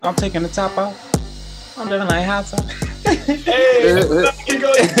I'm taking the top off. I'm living like hot sauce. Hey, it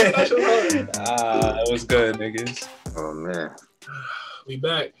was good, niggas. Oh man, we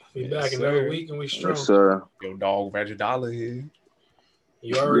back. We Yes, back sir. another week and we strong. yes sir. Yo, dog, Reggie Dollar here.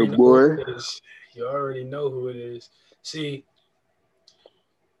 You already Good know boy. who it is. You already know who it is. See,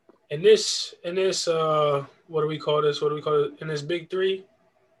 in this what do we call this? In this big three,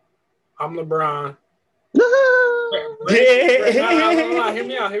 I'm LeBron. Hear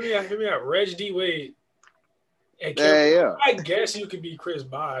me out. Reg D Wade. And Yeah. I guess you could be Chris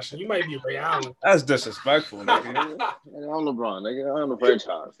Bosh. You might be Ray Allen. That's disrespectful, nigga. I'm LeBron, nigga. I'm the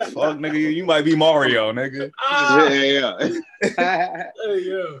franchise. Fuck, nigga, you might be Mario, nigga. Yeah. Hey,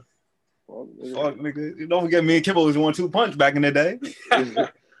 yeah. Fuck, nigga. You don't forget me and Kimbo was 1-2 punch back in the day. I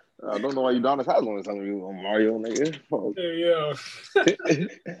don't know why Udonis Haslam is telling you I'm Mario, nigga. Fuck. Hey, yeah.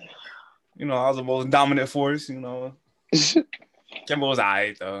 You know, I was the most dominant force, you know. Kimbo was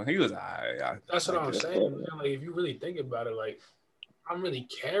alright though. He was alright. That's what I'm saying, man. Like, if you really think about it, like, I'm really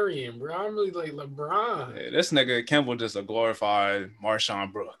carrying, bro. I'm really like LeBron. Yeah, this nigga Kimbo just a glorified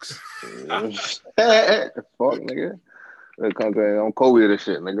Marshawn Brooks. Fuck, nigga. I'm Kobe this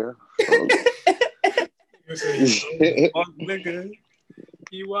shit, nigga. Fuck, nigga.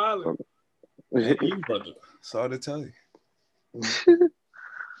 You wildin'. You brother. Sorry to tell you.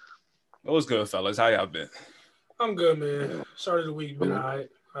 What was good, fellas? How y'all been? I'm good, man. Started the week, been all right.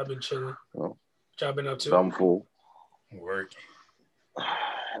 I've been chilling. What y'all been up to? I'm full. Work.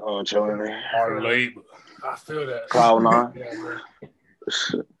 Oh, chilling, man. Hard labor. I feel that. Cloud nine. Yeah, man. I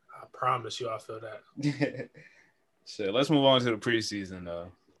promise you I feel that. Shit, let's move on to the preseason,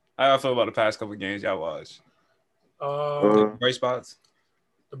 though. How y'all feel about the past couple games y'all watched? Bright spots?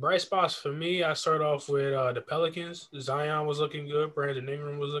 The bright spots for me, I start off with the Pelicans. Zion was looking good. Brandon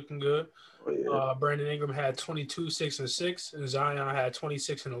Ingram was looking good. Oh, yeah. Brandon Ingram had 22, 6, and 6, and Zion had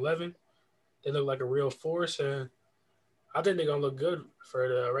 26 and 11. They look like a real force, and I think they're gonna look good for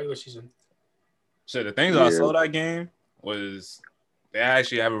the regular season. So the things I saw that game was they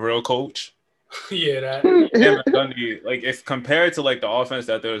actually have a real coach. Yeah, that. They haven't done like if compared to like the offense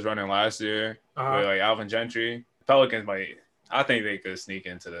that they was running last year with like Alvin Gentry, Pelicans I think they could sneak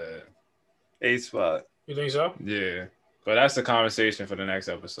into the 8th spot. You think so? Yeah. But that's the conversation for the next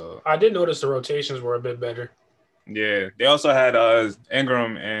episode. I did notice the rotations were a bit better. Yeah. They also had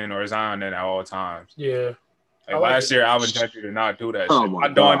Ingram and Zion in at all times. Yeah. Like last year, Alvin Gentry did not do that Oh shit. my I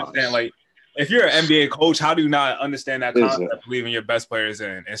don't gosh. understand. Like, if you're an NBA coach, how do you not understand that concept of leaving your best players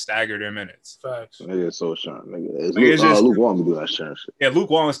in and stagger their minutes? Facts. Nigga, so shot, nigga. Luke Walton do that shit. Yeah, Luke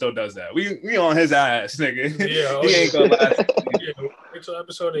Walton still does that. We on his ass, nigga. Yeah, he ain't gonna last. Yeah, wait till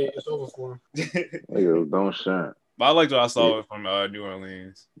episode 8. It's over for him. Nigga, don't shine. But I liked what I saw from New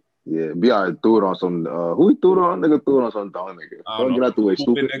Orleans. Yeah, B.I. threw it on some. Who he threw it on? Nigga threw it on some dumb nigga. Don't get out the way,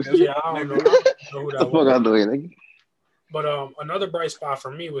 stupid. Yeah, I don't know who that was. Fuck out the way, nigga. But another bright spot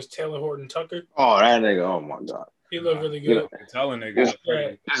for me was Taylor Horton Tucker. Oh, that nigga! Oh my god, he looked really good. I'm telling niggas.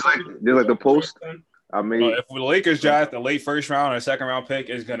 Just like the post. I mean, if the Lakers draft a late first round or second round pick,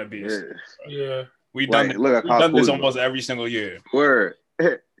 it's gonna be. Yeah. We've done this almost every single year. Word.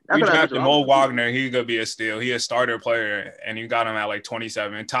 We drafted Mo Wagner. He's gonna be a steal. He a starter player, and you got him at like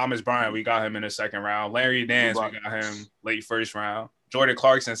 27. Thomas Bryant, we got him in the second round. Larry Nance, we got him late first round. Jordan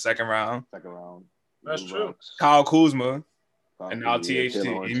Clarkson, second round. That's true. Kyle Kuzma, and now THT.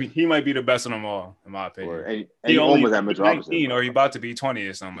 He might be the best of them all, in my opinion. And he only almost at Mitch 19, or he about to be 20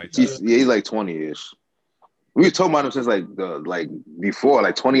 or something like that. He's like 20-ish. We were talking about him since before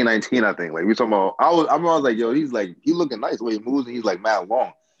 2019, I think. Like we talking about. I was like, yo, he's like he looking nice the way he moves, and he's like mad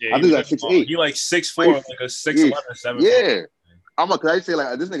long. Yeah, I think he's like 6'8". He like 6'4", like a 6'11", 7'4". Yeah. I'm like, cause I say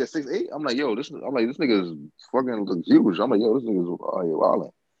like this nigga 6'8". I'm like, yo, this nigga is fucking looks huge. I'm like, yo, this nigga's wilding.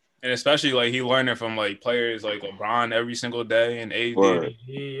 And especially like he learning from like players like LeBron every single day and AD.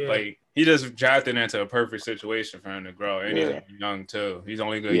 Like he just drafted into a perfect situation for him to grow. And he's young too. He's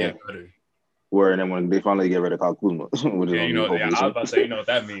only gonna get better. Where and then when they finally get rid of Kyle Kuzma, I was about to say, you know what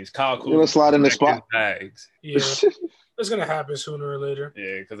that means. Kyle Kuzma. Gonna slide in the spot. Bags. Yeah. It's gonna happen sooner or later.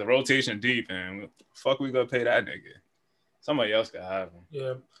 Yeah, because the rotation deep, and fuck, we gonna pay that nigga. Somebody else could have him.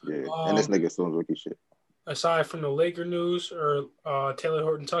 Yeah. And this nigga still rookie shit. Aside from the Laker news or Taylor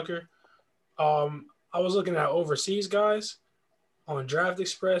Horton Tucker, I was looking at overseas guys on Draft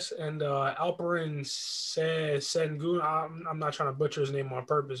Express, and Alperen Sengun. I'm not trying to butcher his name on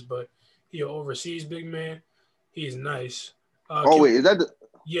purpose, but he an overseas big man. He's nice. Wait, is that the?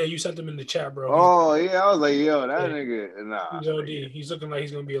 Yeah, you sent him in the chat, bro. Oh, yeah. I was like, yo, that nigga, nah. He's OD. He's looking like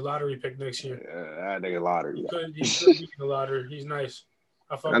he's going to be a lottery pick next year. Yeah, that nigga lottery. He could be a lottery. He's nice.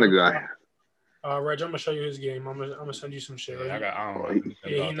 I fuck that nigga. Reg, I'm gonna show you his game. I'm gonna send you some shit. Yeah, I don't know.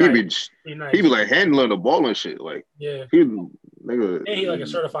 Yeah, He nice. be like handling the ball and shit. Like Yeah. nigga. And he like a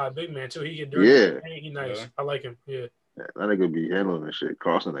certified big man too. He get dirty. Yeah. And he nice. Yeah. I like him. Yeah. That nigga be handling that shit,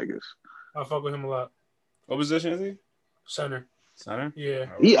 crossing niggas. I fuck with him a lot. What position is he? Center. Center? Yeah.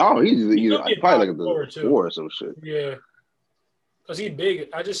 He's be probably like forward, the too. 4 or some shit. Yeah. Cause he big.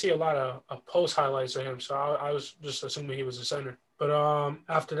 I just see a lot of post highlights of him, so I was just assuming he was a center. But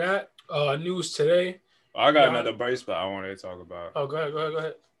after that, news today. I got another bright spot I wanted to talk about. Oh, go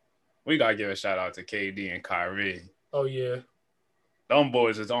ahead. We gotta give a shout out to KD and Kyrie. Oh yeah. Them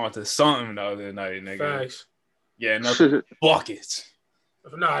boys is on to something the other night, nigga. Facts. Yeah, nothing buckets.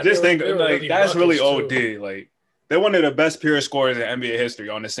 Nah, just think like really that's really OD. Too. Like they're one of the best pure scorers in NBA history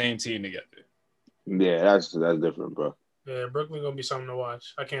on the same team together. Yeah, that's different, bro. Yeah, Brooklyn gonna be something to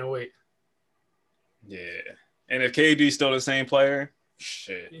watch. I can't wait. Yeah, and if KD's still the same player,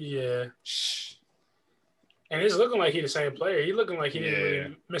 shit. Yeah. And it's looking like he's the same player. He looking like he didn't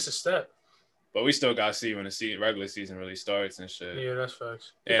really miss a step. But we still gotta see when the regular season really starts and shit. Yeah, that's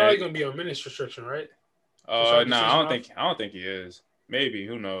facts. He's probably gonna be on minutes restriction, right? I don't think he is. Maybe,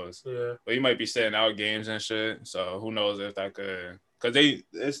 who knows? Yeah. But he might be setting out games and shit. So who knows if that could, because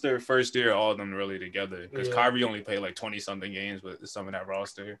it's their first year, all of them really together. Because Kyrie only played like 20-something games with some of that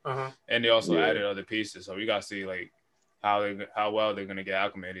roster, and they also added other pieces. So we gotta see like how well they're gonna get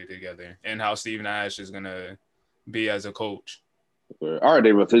acclimated together, and how Steve Nash is gonna be as a coach. All right,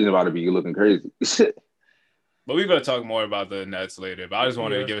 they were thinking about it, be looking crazy. But we're gonna talk more about the Nets later. But I just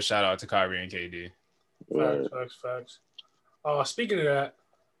wanted to give a shout out to Kyrie and KD. Facts. Speaking of that,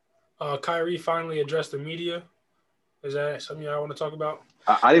 Kyrie finally addressed the media. Is that something I want to talk about?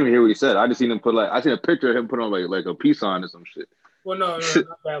 I didn't even hear what he said. I just seen him I seen a picture of him put on like a peace sign or some shit. Well, no,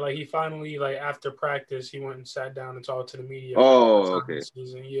 not that. Like he finally, like after practice, he went and sat down and talked to the media. Oh, okay.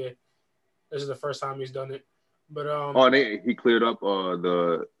 Season. Yeah, this is the first time he's done it. But and he cleared up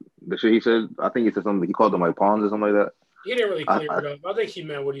the shit he said. I think he said something. He called them like pawns or something like that. He didn't really clear it up. I think he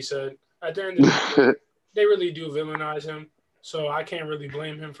meant what he said. At the end of the day, they really do villainize him, so I can't really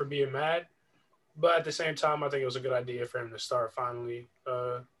blame him for being mad. But at the same time, I think it was a good idea for him to start finally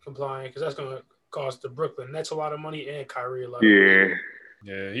complying, because that's going to cost the Brooklyn Nets a lot of money and Kyrie a lot of money.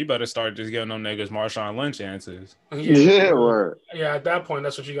 Yeah, he better start just giving them niggas Marshawn Lynch answers. Yeah, at that point,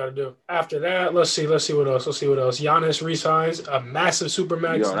 that's what you got to do. After that, let's see what else. Giannis resigns a massive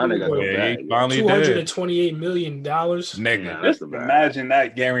supermax deal. $228 million. Nigga, just imagine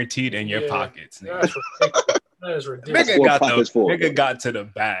that guaranteed in your pockets. Nigga. That is ridiculous. Nigga got to the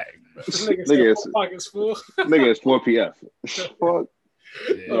bag. Nigga is pockets full. Nigga is 4 PF. Fuck.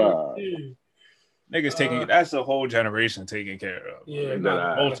 Niggas taking that's a whole generation taken care of. Yeah,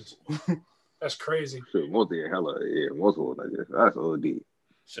 that's crazy. Multiple niggas. That's OD.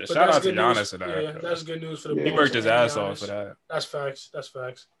 Shout out to Giannis for that. Yeah, that's good news for the He worked his ass off for that. That's facts.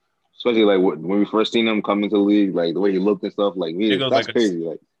 Especially like when we first seen him come into the league, like the way he looked and stuff, like that's crazy.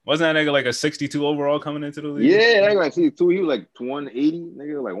 Like wasn't that nigga like a 62 overall coming into the league? Yeah, nigga like 62. He was like 180,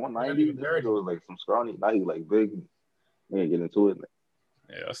 nigga, like 190. Nigga was like some scrawny. Now he like big. Nigga get into it.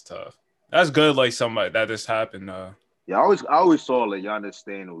 Yeah, that's tough. That's good. Like somebody that just happened. Yeah, I always saw like Giannis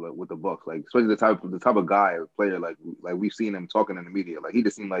staying with the Bucks, like especially the type of guy or player like we've seen him talking in the media. Like he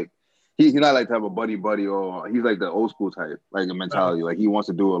just seemed like he's not like type of buddy or he's like the old school type, like a mentality. Like he wants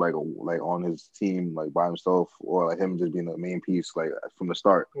to do it like on his team, like by himself, or like him just being the main piece like from the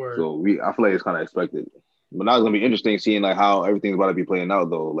start. Word. So I feel like it's kind of expected. But now it's gonna be interesting seeing like how everything's about to be playing out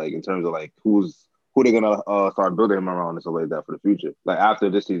though, like in terms of like who they're gonna start building him around and stuff like that for the future, like after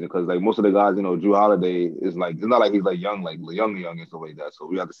this season, because like most of the guys, Jrue Holiday is like it's not like he's like young and stuff like that. So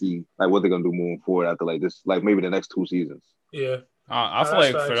we have to see like what they're gonna do moving forward after like this, like maybe the next 2 seasons. Yeah, I feel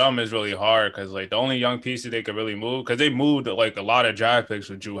like for them it's really hard because like the only young pieces they could really move, because they moved like a lot of draft picks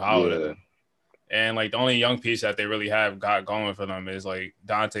with Jrue Holiday, and like the only young piece that they really have got going for them is like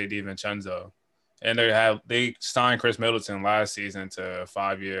Dante DiVincenzo. And they signed Chris Middleton last season to a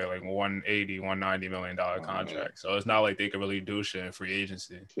 5-year, like $190 million contract. So it's not like they could really do shit in free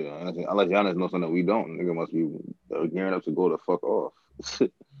agency. Sure, unless Giannis knows something that we don't. Nigga must be gearing up to go the fuck off.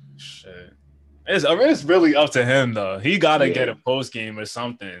 Shit. It's really up to him, though. He got to get a post game or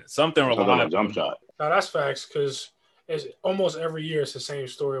something. Something reliable. Jump shot. No, that's facts, because it's almost every year it's the same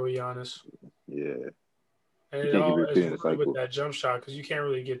story with Giannis. Yeah. And You it can't keep all is repeating the really with cycle. that jump shot because you can't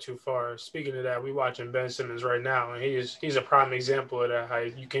really get too far. Speaking of that, we watching Ben Simmons right now, and he's a prime example of that. How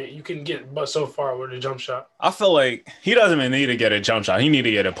you can get but so far with a jump shot. I feel like he doesn't even need to get a jump shot. He need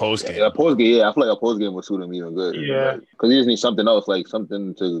to get a post game. Yeah, a post game. Yeah, I feel like a post game would suit him even good. Yeah, because he just needs something else, like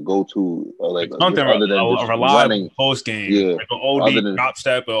something to go to, or like Something other than a just reliable running. post game. Yeah, Like an other OD than drop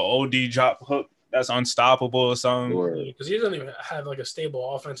step or OD drop hook that's unstoppable or something. because he doesn't even have like a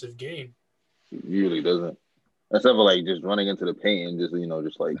stable offensive game. he usually doesn't. Except for like just running into the paint and just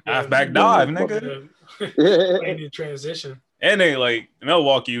just like Halfback dive, nigga. Playing in transition. And they like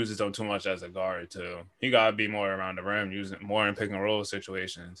Milwaukee uses him too much as a guard too. He gotta be more around the rim, using more in pick and roll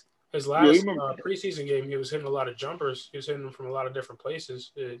situations. His last preseason game, he was hitting a lot of jumpers. He was hitting them from a lot of different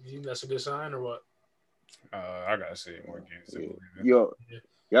places. You think that's a good sign or what? I gotta see more games. Yo,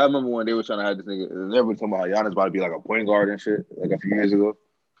 y'all remember when they were trying to have this nigga? They were talking about how Giannis about to be like a point guard and shit, like a few years ago.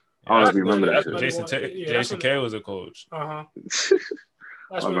 I don't know if you remember that shit. Jason K was a coach. I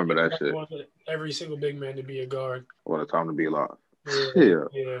remember that shit. Every single big man to be a guard. What a time to be alive. Yeah.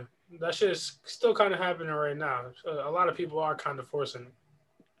 That shit's still kind of happening right now. A lot of people are kind of forcing it.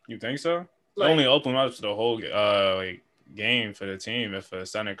 You think so? Like, only open up to the whole like game for the team if a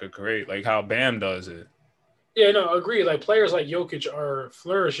center could create, like how Bam does it. Yeah, no, agree. Like players like Jokic are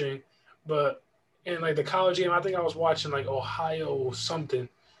flourishing, but in like the college game, I think I was watching like Ohio something.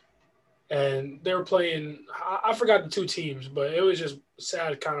 And they were playing – I forgot the two teams, but it was just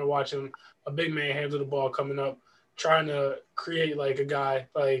sad kind of watching a big man handle the ball coming up, trying to create like a guy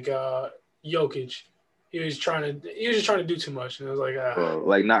like Jokic. He was just trying to do too much. And it was like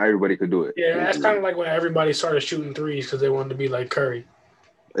like not everybody could do it. Yeah, that's kind of like when everybody started shooting threes because they wanted to be like Curry.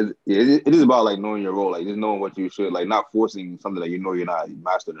 It is about like knowing your role, like just knowing what you should, like not forcing something that you know you're not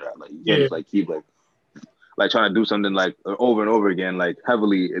mastered at. Like you can't just like keep like trying to do something like over and over again, like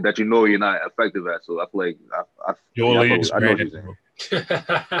heavily that you know you're not effective at. So I feel like I know what you're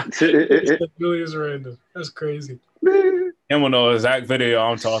saying. Julius Randle, that's crazy. Him will know the exact video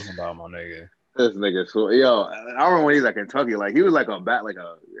I'm talking about, my nigga. This nigga, so yo, I remember when he was at Kentucky, like he was like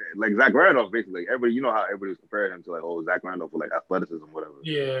like Zach Randolph, basically. Everybody, you know how everybody was comparing him to like Zach Randolph for like athleticism, whatever.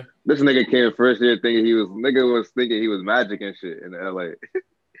 Yeah. This nigga came first year thinking he was Magic and shit in LA.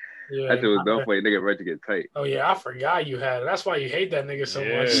 Yeah, that shit was dumb for you, nigga ready to get tight. Oh yeah, I forgot you had it. That's why you hate that nigga so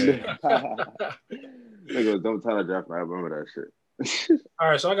much. Nigga was dumb time draft. I remember that shit. All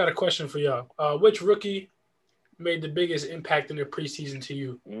right, so I got a question for y'all. Which rookie made the biggest impact in their preseason to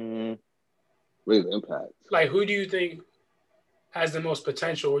you? Biggest impact. Like, who do you think has the most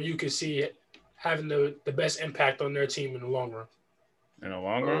potential, or you could see having the best impact on their team in the long run? In the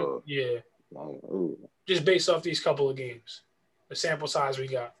long run? Yeah. Just based off these couple of games. The sample size we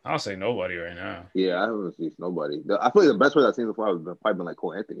got. I'll say nobody right now. Yeah, I haven't seen nobody. I feel like the best player I've seen so far has probably been like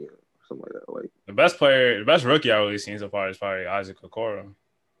Cole Anthony or something like that. Like the best rookie I've really seen so far is probably Isaac Okoro.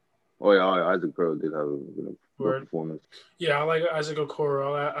 Oh yeah, Isaac Okoro did have a good performance. Yeah, I like Isaac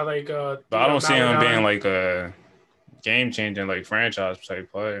Okoro. I like. But I don't see him being like a game changing, like franchise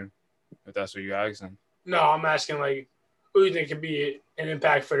type player. If that's what you're asking. No, I'm asking like, who do you think could be an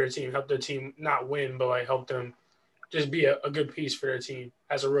impact for their team, help their team not win, but like help them just be a good piece for their team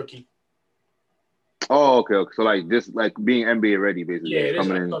as a rookie. Oh, okay. So like just like being NBA ready, basically. Yeah, it is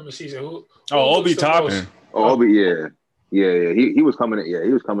upcoming season. Obi Toppin. Oh, Obi, yeah. He was coming in. Yeah,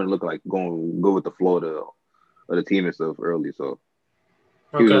 he was coming looking like going go with the flow of the team and stuff early. So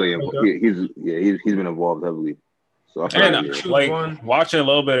he's been involved heavily. So I feel watching a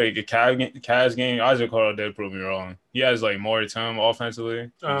little bit of the Cavs game, Isaac Okoro did prove me wrong. He has like more to him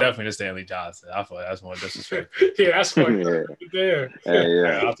offensively. Definitely the Stanley Johnson. I feel like that's more disrespectful. Yeah, that's what there.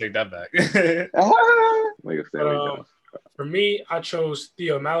 Yeah, I'll take that back. Like a Stanley Johnson. For me, I chose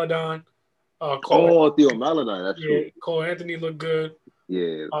Theo Maledon. Theo Maledon. That's true. Cole Anthony looked good.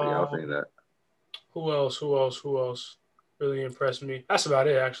 Yeah, I was saying that. Who else? Really impressed me. That's about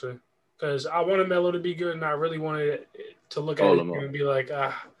it, actually. Because I wanted Melo to be good, and I really wanted to look at him and be like,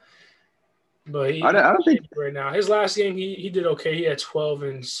 But I don't think right now. His last game, he did okay. He had 12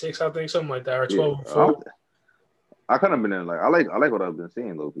 and 6, I think, something like that, or 12 and 4. I kind of been in I like what I've been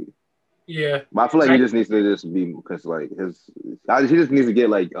seeing, Loki. Yeah, but I feel like he just needs to just be because like he just needs to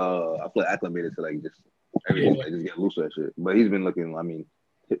get I feel like acclimated to like just everything, like just get loose with that shit. But he's been looking. I mean,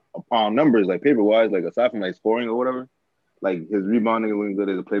 upon numbers like paper wise, like aside from like scoring or whatever. Like his rebounding is looking good,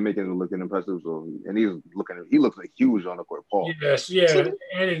 his playmaking is looking impressive. So and he looks like huge on the court. Paul. Yes, yeah, and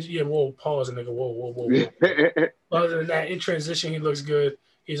Paul is a nigga. Whoa. Other than that, in transition, he looks good.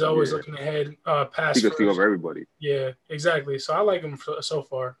 He's always looking ahead, pass He can first. see over everybody. Yeah, exactly. So I like him so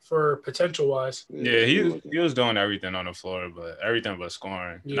far for potential wise. Yeah, he was doing everything on the floor, but everything but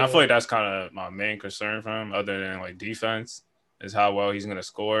scoring. Yeah. And I feel like that's kind of my main concern for him, other than like defense, is how well he's gonna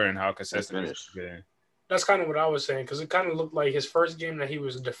score and how consistent he's getting. That's kind of what I was saying, because it kind of looked like his first game that he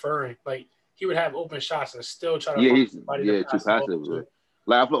was deferring. Like he would have open shots and still try to too passive.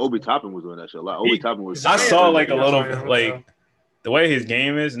 Like I feel Obi Toppin was doing that shit. Like Obi Toppin was. I saw like a little bit like. The way his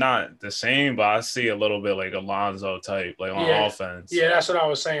game is not the same, but I see a little bit like Alonzo type, like on offense. Yeah, that's what I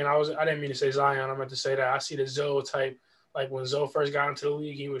was saying. I didn't mean to say Zion. I meant to say that I see the Zoe type. Like when Zoe first got into the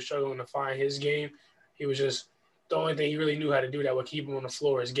league, he was struggling to find his game. He was just the only thing he really knew how to do that would keep him on the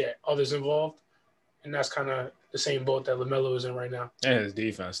floor is get others involved, and that's kind of the same boat that LaMelo is in right now. And his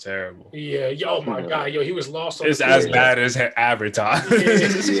defense terrible. Yeah. Oh my God. Yo, he was lost on it's as bad as advertised.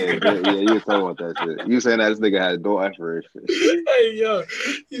 Yeah, you was talking about that shit. You saying that this nigga had no effort. Hey, yo,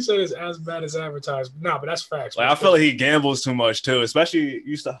 you said it's as bad as advertised. Nah, but that's facts. Like I feel like he gambles too much too. Especially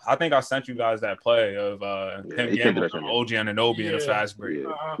I think I sent you guys that play of him gambling on OG Anunoby in a fast break.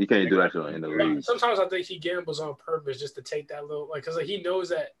 You can't do that shit in the league. Sometimes I think he gambles on purpose just to take that little, like, because like, he knows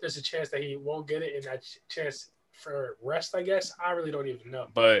that there's a chance that he won't get it, and that chance for rest, I guess. I really don't even know.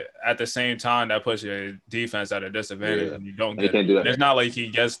 But at the same time, that puts your defense at a disadvantage, and you don't get it. It's not like he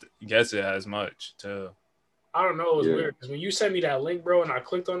gets it as much, too. I don't know. It was weird because when you sent me that link, bro, and I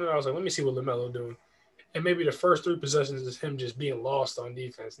clicked on it, I was like, let me see what LaMelo doing. And maybe the first 3 possessions is him just being lost on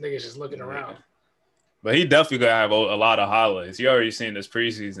defense. Niggas just looking around. But he definitely gonna have a lot of highlights. You already seen this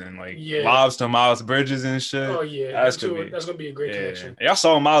preseason, like lobs to Miles Bridges and shit. Oh yeah, that's gonna be a great connection. Y'all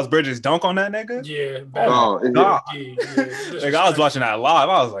saw Miles Bridges dunk on that nigga? Yeah. God. Like I was watching that live.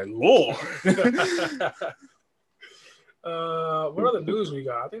 I was like, Lord. What other news we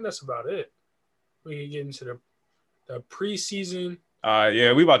got? I think that's about it. We can get into the preseason.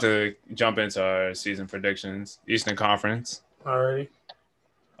 We about to jump into our season predictions. Eastern Conference. Alrighty.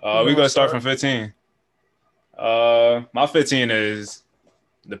 We're gonna start from 15. My 15 is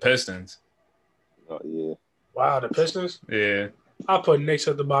the Pistons. Oh yeah. Wow, the Pistons? Yeah. I put Knicks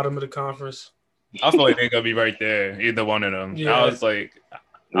at the bottom of the conference. I feel like they're gonna be right there, either one of them. Yeah. I was like,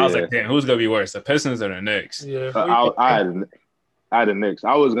 damn, who's gonna be worse, the Pistons or the Knicks? Yeah. I had the Knicks.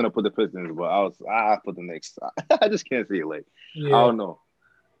 I was gonna put the Pistons, but I put the Knicks. I just can't see it. Like I don't know.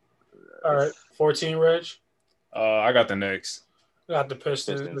 All right, 14, Reg. I got the Knicks. Got the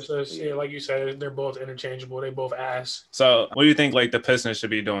Pistons. Yeah, like you said, they're both interchangeable. They both ass. So, what do you think like the Pistons should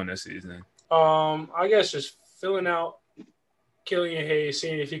be doing this season? I guess just filling out Killian Hayes,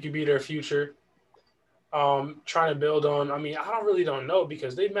 seeing if he could be their future. Trying to build on. I mean, I don't know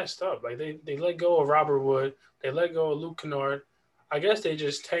because they messed up. Like they let go of Robert Wood. They let go of Luke Kennard. I guess they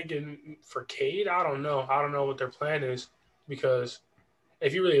just tanking for Cade. I don't know. I don't know what their plan is because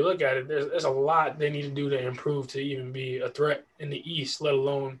if you really look at it, there's a lot they need to do to improve to even be a threat in the East, let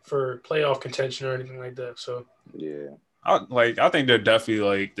alone for playoff contention or anything like that. So yeah, I think they're definitely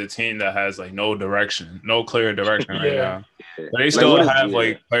like the team that has like no clear direction right now. But they still have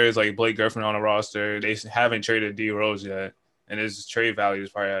like players like Blake Griffin on the roster. They haven't traded D Rose yet, and his trade value is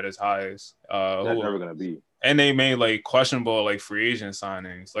probably at its highest. That's never gonna be. And they made like questionable like free agent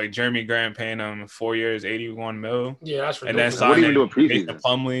signings, like Jeremy Grant paying him 4 years, $81 million. Yeah, that's ridiculous. And then signing Nathan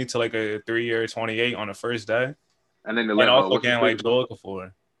Plumlee to like a 3 year, 28 on the first day. And then also getting like Joel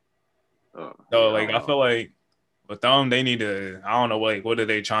Okafor. So like I feel like with them, they need to. I don't know what are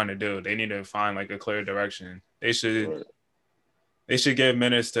they trying to do? They need to find like a clear direction. They should give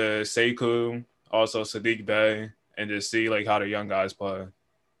minutes to Sekou, also Sadiq Bey, and just see like how the young guys play.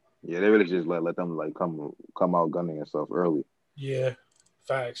 Yeah, they really just let them like come out gunning and stuff early. Yeah,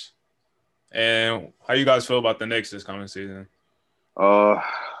 facts. And how you guys feel about the Knicks this coming season? I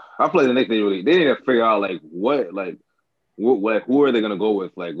feel like the Knicks they need to figure out like who are they gonna go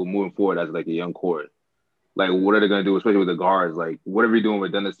with like moving forward as like a young core. Like what are they gonna do, especially with the guards? Like what are we doing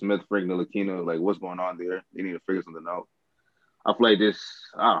with Dennis Smith, Frank Ntilikina? Like what's going on there? They need to figure something out. I feel like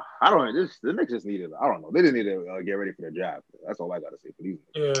the Knicks just needed. I don't know. They just need to get ready for the draft. That's all I gotta say for these.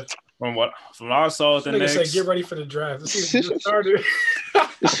 Yeah. From what I saw with the Knicks, said, get ready for the draft. This season just started.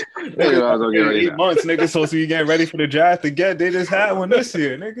 8 months, niggas supposed to be getting ready for the draft again. They just had one this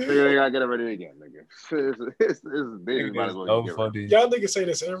year, nigga. They gotta get it ready again, nigga. Y'all niggas say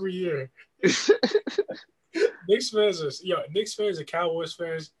this every year. Knicks fans and Cowboys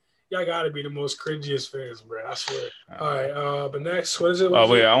fans. Y'all gotta be the most cringiest fans, bro. I swear. All right, but next, what is it?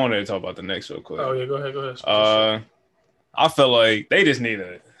 I wanted to talk about the Knicks real quick. Oh yeah, go ahead. I feel like they just need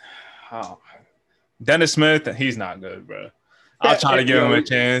Dennis Smith. He's not good, bro. I'll try to give him a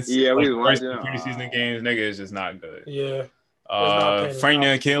chance. Yeah, we first preseason games, nigga is just not good. Yeah. Frank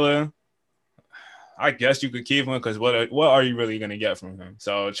Ntilikina, I guess you could keep him because what are you really going to get from him?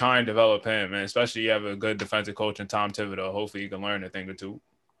 So try and develop him, and especially you have a good defensive coach in Tom Thibodeau. Hopefully, you can learn a thing or two.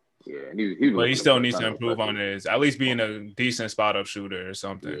 Yeah, but he still needs to improve on his, at least being a decent spot up shooter or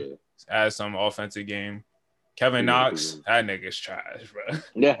something. Yeah. Add some offensive game. Kevin Knox, that nigga's trash, bro.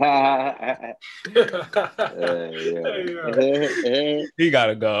 He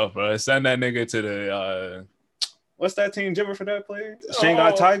gotta go, bro. Send that nigga to the what's that team Jimmer for that player?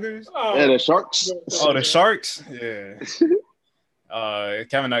 Shanghai Tigers? Yeah, the Sharks. Oh, the Sharks? Yeah.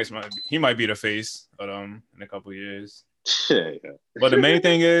 Kevin Knox might be the face of them in a couple of years. Yeah. But the main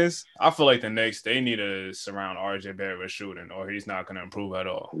thing is, I feel like the Knicks, they need to surround RJ Barrett with shooting, or he's not going to improve at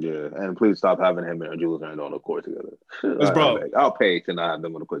all. Yeah, and please stop having him and Julius Randle on the court together. Bro, I'll pay to not have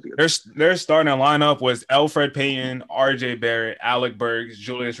them on the court together. Their starting lineup was Elfrid Payton, RJ Barrett, Alec Burks,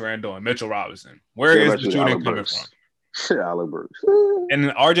 Julius Randle, and Mitchell Robinson. Where is the shooting coming from? Alec Burks.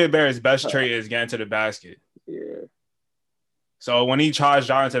 And RJ Barrett's best trait is getting to the basket. Yeah. So when he charged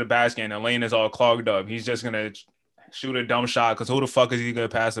John to the basket and the lane is all clogged up, he's just going to shoot a dumb shot because who the fuck is he going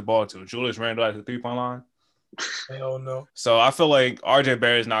to pass the ball to? Julius Randle at the three-point line? Hell no. So I feel like RJ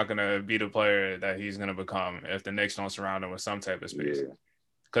Barrett's not going to be the player that he's going to become if the Knicks don't surround him with some type of space.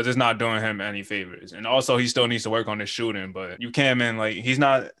 Because it's not doing him any favors. And also, he still needs to work on his shooting, but you can't, man, like, he's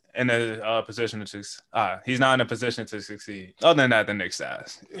not in a position to succeed. Other than that, the Knicks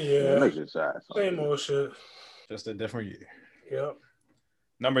ass. Yeah. Same old shit. Just a different year. Yep.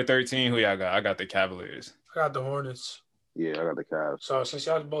 Number 13, who y'all got? I got the Cavaliers. I got the Hornets. Yeah, I got the Cavs. So since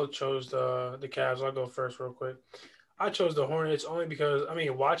y'all both chose the Cavs, I'll go first real quick. I chose the Hornets only because, I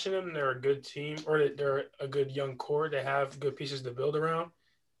mean, watching them, they're a good team, or they're a good young core. They have good pieces to build around.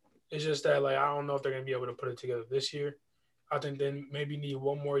 It's just that, like, I don't know if they're going to be able to put it together this year. I think they maybe need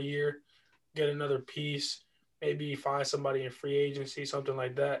one more year, get another piece, maybe find somebody in free agency, something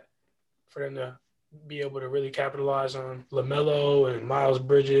like that, for them to be able to really capitalize on LaMelo and Miles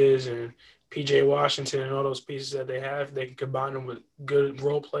Bridges and PJ Washington and all those pieces that they have. They can combine them with good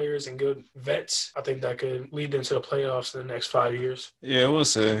role players and good vets. I think that could lead them to the playoffs in the next 5 years. Yeah, we'll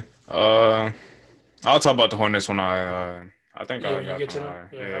see. I'll talk about the Hornets when I think I got them.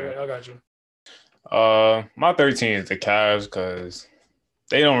 I got you. My 13 is the Cavs because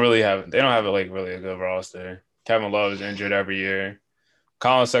they don't have like really a good roster. Kevin Love is injured every year.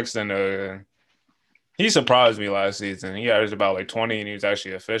 Colin Sexton, he surprised me last season. He averaged about like 20 and he was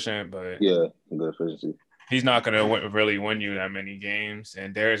actually efficient, but yeah, good efficiency. He's not going to really win you that many games.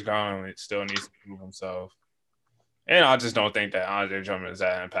 And Darius Garland still needs to prove himself. And I just don't think that Andre Drummond is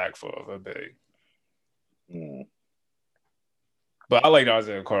that impactful of a big. Mm. But I like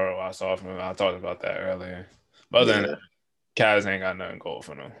Isaiah Okoro I saw from him. I talked about that earlier. But other than that, Cavs ain't got nothing going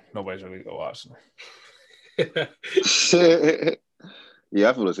for them. Nobody's really going to watch them. Yeah,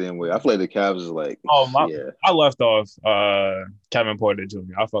 I feel the same way. I feel like the Cavs is like. I left off Kevin Porter Jr.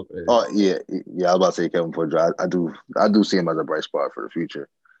 I fuck with him. Oh yeah. I was about to say Kevin Porter. I do see him as a bright spot for the future,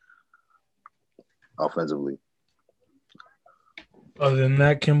 offensively. Other than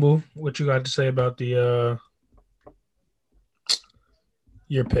that, Kimball, what you got to say about the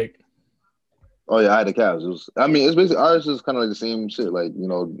your pick? Oh yeah, I had the Cavs. It's basically ours is kind of like the same shit. Like, you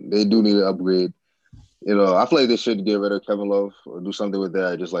know, they do need to upgrade. You know, I feel like they should get rid of Kevin Love or do something with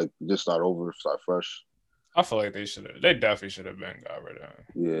that. Just start over, start fresh. I feel like they definitely should have been got rid of him.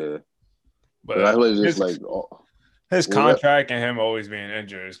 Yeah. But I feel like his contract and him always being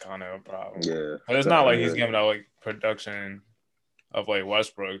injured is kind of a problem. Yeah. But it's not like he's giving out like production of like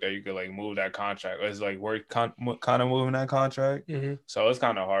Westbrook that you could like move that contract. It's like we're kind of moving that contract. Mm-hmm. So it's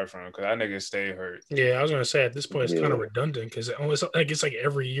kind of hard for him because that nigga stay hurt. Yeah, I was going to say at this point it's kind of redundant because it's like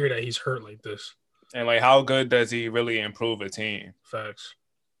every year that he's hurt like this. And, like, how good does he really improve a team? Facts.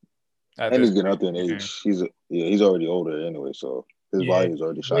 And he's getting up there in age. He's already older anyway, so his body is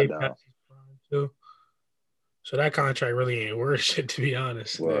already shot down. So that contract really ain't worth shit, to be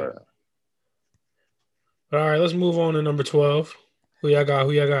honest. Right. All right, let's move on to number 12. Who y'all got?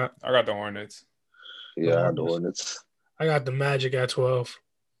 I got the Hornets. Yeah, I got the Hornets. I got the Magic at 12.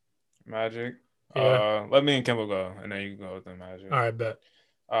 Magic? Yeah. Let me and Kimball go, and then you can go with the Magic. All right, bet.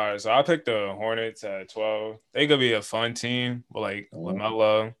 All right, so I picked the Hornets at 12. They could be a fun team, but like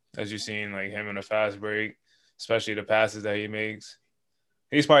LaMelo, as you've seen, like him in a fast break, especially the passes that he makes,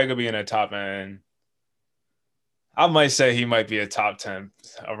 he's probably gonna be in the top end. I might say he might be a top 10,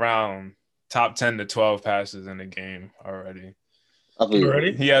 around top 10 to 12 passes in the game already.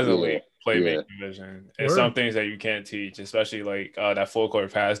 He has a elite playmaking vision. And some things that you can't teach, especially like that full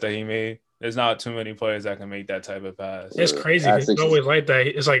court pass that he made. There's not too many players that can make that type of pass. It's crazy. It's always like that.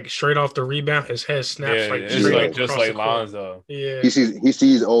 It's like straight off the rebound, his head snaps it's like just like Lonzo. Yeah, he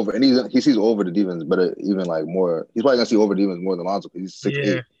sees over, and he sees over the defense better, even like more. He's probably gonna see over the defense more than Lonzo because he's 6'8".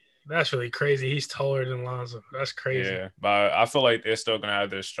 Yeah, that's really crazy. He's taller than Lonzo. That's crazy. Yeah, but I feel like they're still gonna have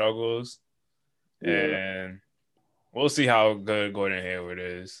their struggles, and we'll see how good Gordon Hayward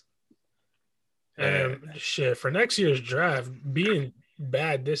is. And shit, for next year's draft, being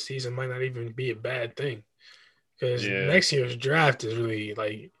bad this season might not even be a bad thing, because next year's draft is really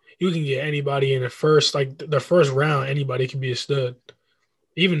like you can get anybody in the first round. Anybody can be a stud.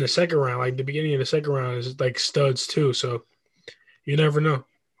 Even the second round, like the beginning of the second round, is like studs too. So you never know.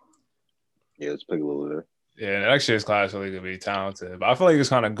 Yeah, let's pick a little bit. Yeah, next year's class is really gonna be talented, but I feel like it's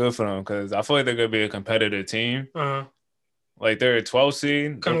kind of good for them because I feel like they're gonna be a competitive team. Like they're a 12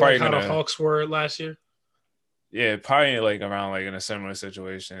 seed. Kind of like how the Hawks were last year. Yeah, probably like around like in a similar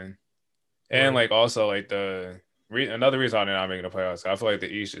situation. And like also like another reason why they're not making the playoffs, I feel like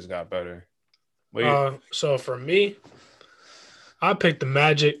the East just got better. So for me, I picked the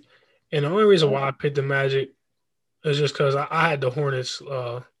Magic. And the only reason why I picked the Magic is just because I had the Hornets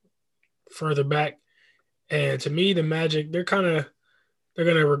further back. And to me, the Magic, they're going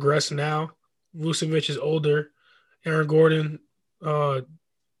to regress now. Vucevic is older. Aaron Gordon, other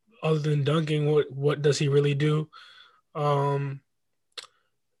than dunking, what does he really do? The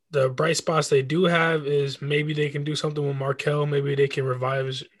bright spots they do have is maybe they can do something with Markelle. Maybe they can revive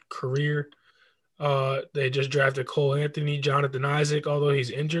his career. They just drafted Cole Anthony, Jonathan Isaac, although he's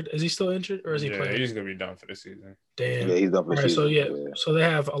injured. Is he still injured or is he playing? He's going to be done for the season. Damn. Yeah, he's done for the season. So they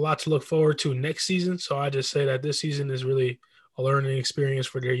have a lot to look forward to next season. So I just say that this season is really a learning experience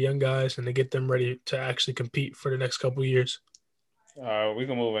for their young guys and to get them ready to actually compete for the next couple of years. We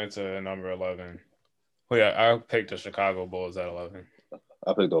can move into number 11. Well, yeah, I picked the Chicago Bulls at 11.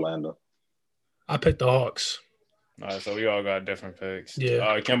 I picked Orlando. I picked the Hawks. All right, so we all got different picks.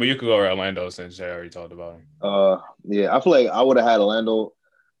 Yeah. Kemba, you could go Orlando since Jay already talked about him. Yeah, I feel like I would have had Orlando.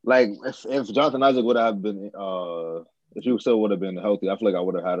 Like if Jonathan Isaac would have been, if he still would have been healthy, I feel like I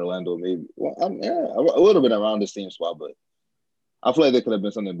would have had Orlando maybe. Well, I would have been around the same spot, but I feel like there could have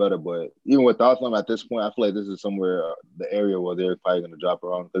been something better. But even without them at this point, I feel like this is somewhere the area where they're probably going to drop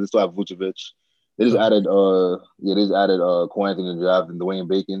around because they still have Vucevic. They just added, Cole Anthony in the draft and Dwayne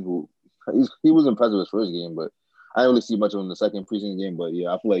Bacon, who he was impressive his first game, but I didn't really see much of him in the second preseason game. But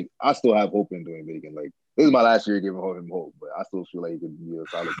yeah, I feel like I still have hope in Dwayne Bacon. Like this is my last year giving him hope, but I still feel like he could be a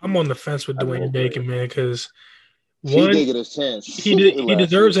solid. I'm on the fence with Dwayne Bacon, man, because he did get his chance. He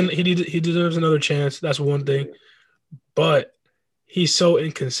deserves another chance. That's one thing, but he's so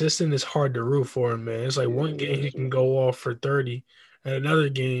inconsistent. It's hard to root for him, man. It's like one game he can go off for 30, and another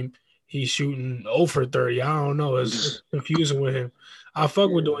game he's shooting 0 for 30. I don't know. It's confusing with him. I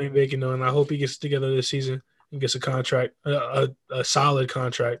fuck with Dwayne Bacon though, and I hope he gets together this season and gets a contract, a solid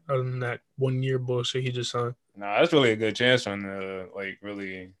contract, other than that 1 year bullshit he just signed. Nah, that's really a good chance for him to like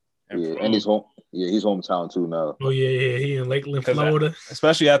really improve. Yeah, and he's home. Yeah, he's hometown too now. Oh yeah, he in Lakeland, Florida.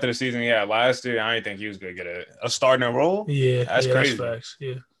 Especially after the season, last year I didn't think he was gonna get a starting role. Yeah, that's crazy. That's facts.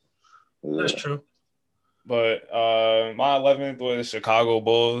 Yeah, that's true. But my 11th was Chicago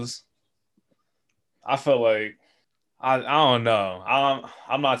Bulls. I feel like I don't know.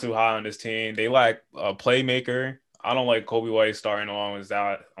 I'm not too high on this team. They lack a playmaker. I don't like Kobe White starting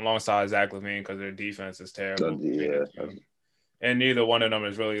alongside Zach LaVine because their defense is terrible. Yeah. And neither one of them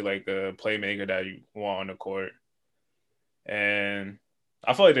is really like the playmaker that you want on the court. And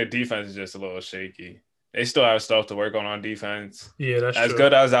I feel like their defense is just a little shaky. They still have stuff to work on defense. Yeah, that's as true.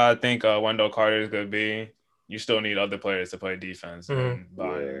 good as I think Wendell Carter is going to be. You still need other players to play defense. Yeah.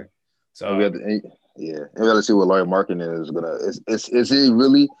 So we have to see what Larry Markkinen is gonna. Is he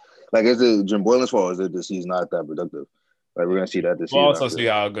really like? Is it Jim Boylan's fault? Or is it just he's not that productive? Like we're gonna see that this season. We'll also see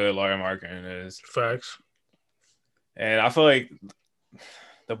how good Larry Markkinen is. Facts. And I feel like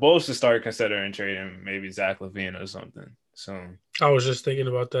the Bulls should start considering trading maybe Zach LaVine or something soon. I was just thinking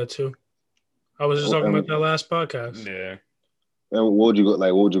about that too. I was just talking about that last podcast. Yeah. And what would you go?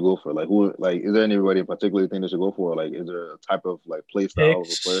 Like, what would you go for? Like, who? Like, is there anybody in particular you think they should go for? Like, is there a type of like play style of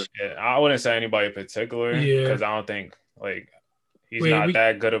a player? Yeah, I wouldn't say anybody in particular. Yeah. Because I don't think like he's not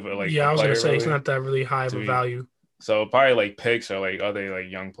that good of a like. Yeah, I was gonna say really, he's not that really high of a value. So probably like picks or like other like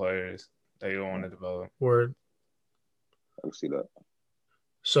young players that you want to develop. Word. I can see that.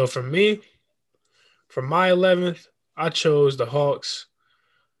 So for me, for my 11th, I chose the Hawks.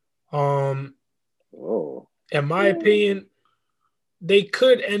 In my opinion, they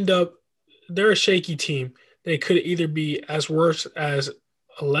could end up – they're a shaky team. They could either be as worse as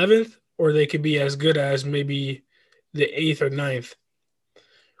 11th or they could be as good as maybe the 8th or 9th.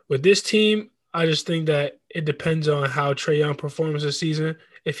 With this team, I just think that it depends on how Trae Young performs this season.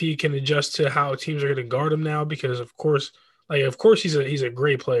 If he can adjust to how teams are going to guard him now, because of course he's a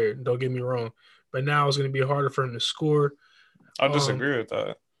great player. Don't get me wrong, but now it's going to be harder for him to score. I disagree with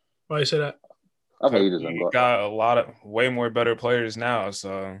that. Why you say that? I think he got a lot of way more better players now,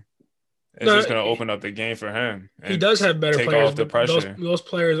 so it's just going to open up the game for him. He does have better take players. Off the pressure. Those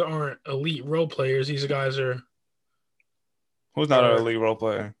players aren't elite role players. These guys are. Who's not an elite role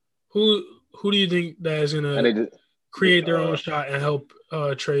player? Who do you think that is going to create their own shot and help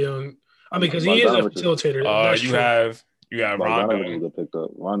Trae Young? I mean, because he is a facilitator. You have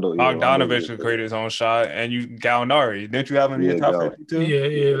Rondo. Bogdanovich could create his own shot, and you Gallinari. Didn't you have him in your top 52?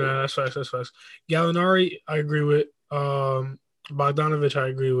 Yeah, that's facts. Gallinari, I agree with. Bogdanovich, I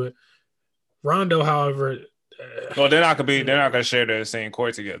agree with. Rondo, however, well, they're not gonna share the same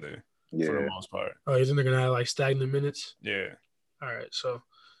court together for the most part. Oh, you think they're gonna have like stagnant minutes? Yeah. All right, so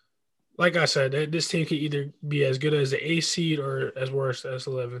like I said, this team could either be as good as the 8th seed or as worse as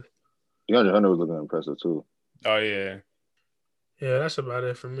 11th. DeAndre Hunter was looking impressive too. Oh yeah. Yeah, that's about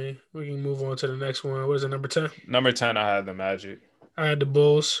it for me. We can move on to the next one. What is it, number 10? Number 10, I had the Magic. I had the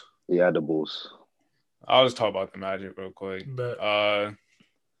Bulls. Yeah, I had the Bulls. I'll just talk about the Magic real quick. But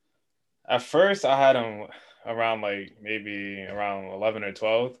at first, I had them around maybe around 11 or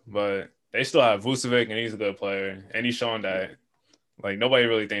 12, but they still have Vucevic, and he's a good player. And he's shown that nobody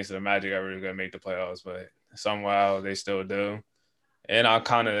really thinks the Magic ever going to make the playoffs, but somehow they still do. And I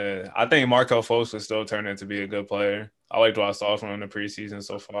think Markelle Fultz will still turn into be a good player. I liked what I saw from him in the preseason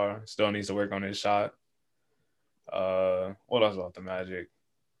so far. Still needs to work on his shot. What else about the Magic?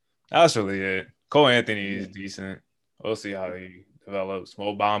 That's really it. Cole Anthony is decent. We'll see how he develops.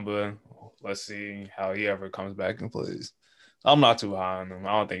 Mo Bamba, let's see how he ever comes back and plays. I'm not too high on him.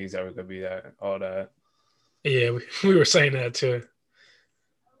 I don't think he's ever going to be all that. Yeah, we were saying that too.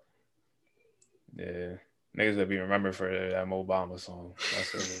 Yeah. Niggas will be remembered for that Mo Bamba song.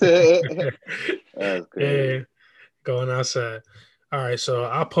 That's good. Yeah, going outside. All right, so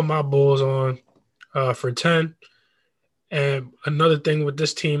I'll put my Bulls on for 10. And another thing with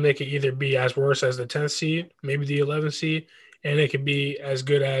this team, they could either be as worse as the 10th seed, maybe the 11th seed, and it could be as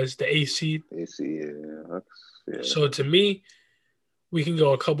good as the 8th seed. 8th seed, yeah. So to me, we can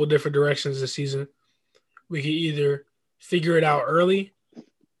go a couple different directions this season. We can either figure it out early,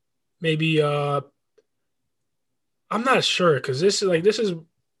 maybe I'm not sure because this is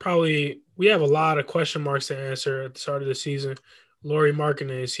probably we have a lot of question marks to answer at the start of the season. Lauri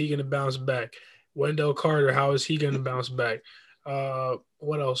Markkanen, is he going to bounce back? Wendell Carter, how is he going to bounce back?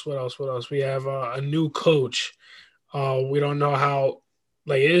 What else? We have a new coach. We don't know how.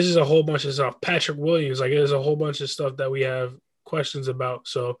 This is a whole bunch of stuff. Patrick Williams, there's a whole bunch of stuff that we have questions about.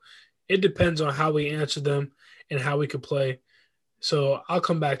 So it depends on how we answer them and how we could play. So I'll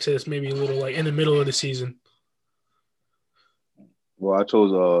come back to this maybe a little in the middle of the season. Well, I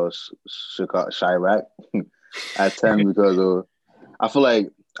chose Chirac at 10 because I feel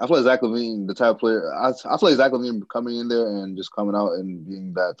like Zach LaVine, the type of player. I feel like Zach LaVine coming in there and just coming out and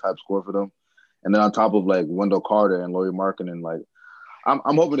being that type scorer for them, and then on top of Wendell Carter and Lauri Markkanen,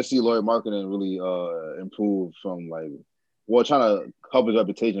 I'm hoping to see Lauri Markkanen really improve from trying to help his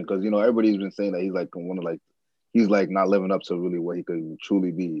reputation because everybody's been saying that he's not living up to really what he could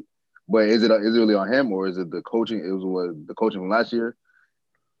truly be. But is it really on him or is it the coaching? It was the coaching from last year.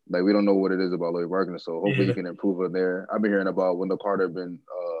 We don't know what it is about Lauri Markkanen, so hopefully he can improve it there. I've been hearing about Wendell Carter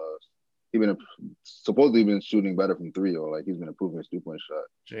supposedly been shooting better from 3 or he's been improving his 3-point shot.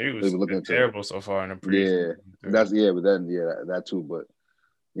 He was looking terrible so far in the preseason. That too. But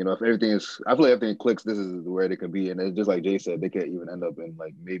if everything is, I feel like everything clicks. This is where they can be, and it's just like Jay said, they could even end up in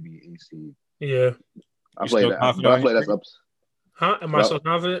maybe AC. Yeah, I feel like that's up. Huh? Am I so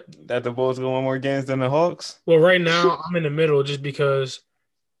confident that the Bulls will win more games than the Hawks? Well, right now I'm in the middle just because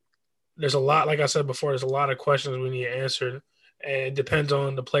there's a lot. Like I said before, there's a lot of questions we need answered, and it depends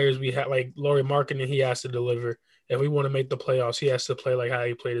on the players we have. Lauri Markkanen, he has to deliver. If we want to make the playoffs, he has to play how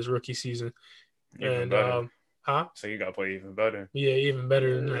he played his rookie season. Even better. So you got to play even better. Yeah, even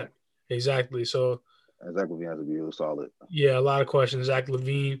better than that. Exactly. So Zach LaVine has to be real solid. Yeah, a lot of questions. Zach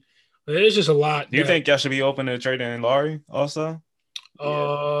LaVine. There's just a lot. Do you think y'all should be open to trading Lauri also?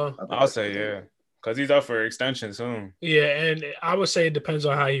 I'll say yeah, because he's up for extension soon. Yeah, and I would say it depends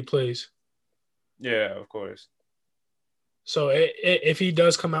on how he plays. Yeah, of course. So if he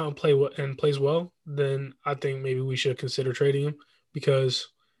does come out and plays well, then I think maybe we should consider trading him because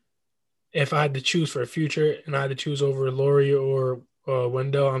if I had to choose for a future and I had to choose over Lauri or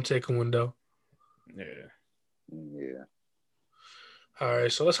Wendell, I'm taking Wendell. Yeah. Yeah. All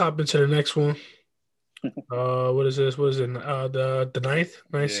right, so let's hop into the next one. What is this? What is it? The ninth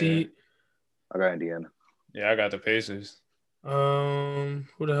Yeah. seed. I got Indiana. Yeah, I got the Pacers. Who the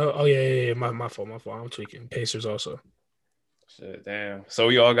hell? Oh yeah. My fault. I'm tweaking. Pacers also. Shit, damn. So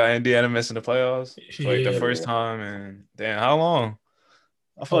we all got Indiana missing the playoffs for like the Yeah, first time, and damn, how long?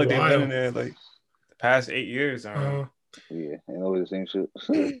 I a feel like they've been in while. there like the past 8 years. Uh, Yeah, ain't always the same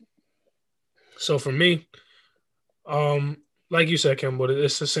shit. so for me, like you said, Kimball,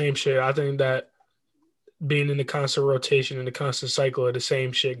 it's the same shit. I think that being in the constant rotation and the constant cycle of the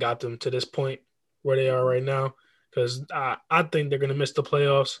same shit got them to this point where they are right now. Because I think they're gonna miss the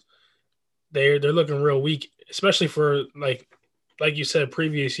playoffs. They're looking real weak, especially for like you said,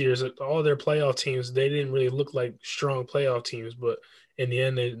 previous years. All their playoff teams, they didn't really look like strong playoff teams, but in the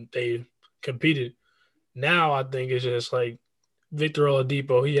end, they competed. Now I think it's just like Victor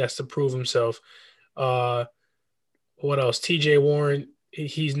Oladipo. He has to prove himself. Uh, what else? T.J. Warren.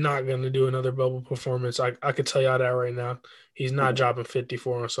 He's not going to do another bubble performance. I could tell y'all that right now. He's not dropping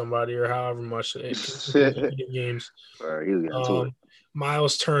 54 on somebody or however much in consecutive games. He's getting to it.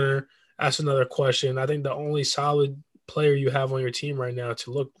 Miles Turner. That's another question. I think the only solid player you have on your team right now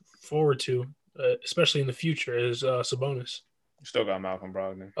to look forward to, especially in the future, is Sabonis. You still got Malcolm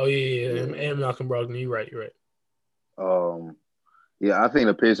Brogdon. Oh yeah. And Malcolm Brogdon. You're right. Yeah, I think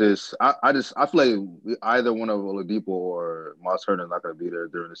the Pacers. I feel like either one of Oladipo or Miles Turner is not going to be there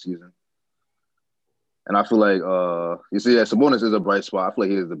during the season. And I feel like you see, yeah, Sabonis is a bright spot. I feel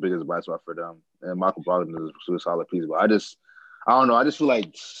like he is the biggest bright spot for them. And Michael Brogdon is a solid piece. But I don't know. I just feel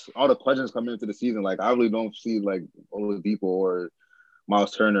like all the questions coming into the season, like I really don't see like Oladipo or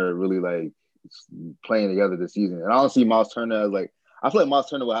Miles Turner really like playing together this season. And I don't see Miles Turner as like, I feel like Miles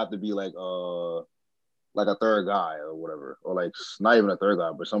Turner will have to be like a third guy or whatever, or like not even a third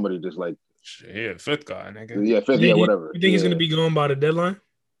guy, but somebody just like fifth guy, nigga. Yeah, fifth, yeah, whatever. You think he's gonna be going by the deadline?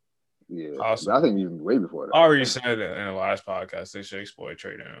 Yeah, awesome. I think even way before that. I already said that in the last podcast they should exploit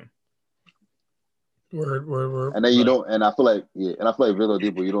trading him. And then you don't, and I feel like Victor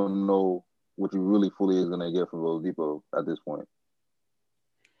Oladipo, you don't know what you really fully is gonna get from Oladipo at this point.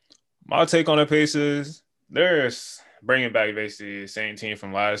 My take on the Pacers, they're bringing back basically the same team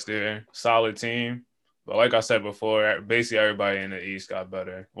from last year, solid team. But like I said before, basically everybody in the East got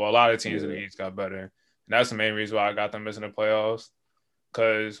better. Well, a lot of teams in the East got better. And that's the main reason why I got them missing the playoffs.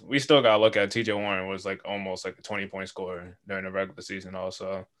 Because we still got to look at T.J. Warren was like almost like a 20-point scorer during the regular season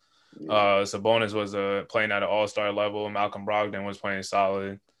also. Sabonis was playing at an all-star level. Malcolm Brogdon was playing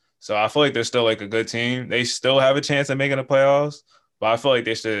solid. So I feel like they're still like a good team. They still have a chance at making the playoffs. But I feel like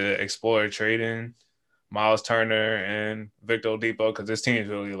they should explore trading Miles Turner and Victor Oladipo because this team is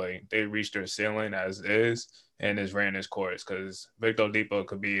really like they reached their ceiling as is and has ran its course because Victor Oladipo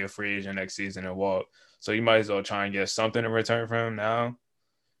could be a free agent next season and walk. So you might as well try and get something in return from him now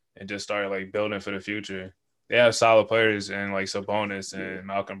and just start like building for the future. They have solid players in like Sabonis and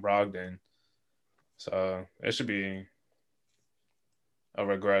Malcolm Brogdon. So it should be a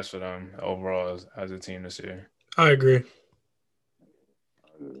regress for them overall as a team this year. I agree.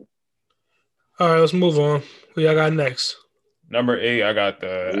 All right, let's move on. Who y'all got next? Number 8, I got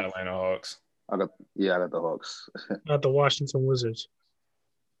the Atlanta Hawks. I got the Hawks. Not the Washington Wizards.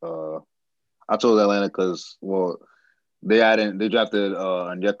 I chose Atlanta because they drafted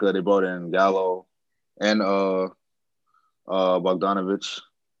Onyeka, they brought in Gallo and Bogdanovich.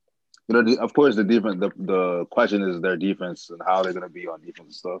 You know, of course, the defense. The question is their defense and how they're gonna be on defense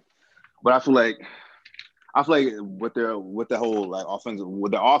and stuff. But I feel like with the whole like offense,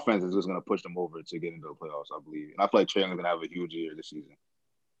 with the offense is just gonna push them over to get into the playoffs. I believe, and I feel like Trae Young's gonna have a huge year this season.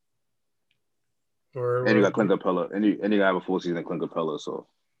 And you got Clint Capella, and you gotta have a full season of Clint Capella. So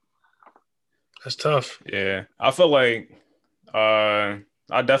that's tough. Yeah, I feel like I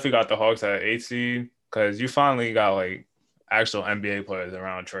definitely got the Hawks at 8 seed because you finally got like actual NBA players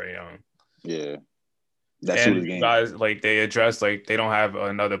around Trae Young. Yeah. And you guys, like, they addressed, like, they don't have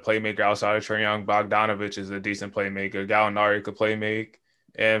another playmaker outside of Trae Young. Bogdanovich is a decent playmaker. Gallinari could play make,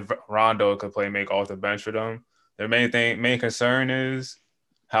 and Rondo could play make off the bench for them. Their main concern is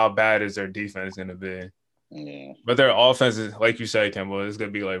how bad is their defense going to be. Yeah. But their offense is, like you said, Kimball, it's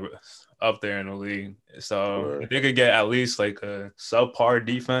going to be, like, up there in the league. So if they could get at least, like, a subpar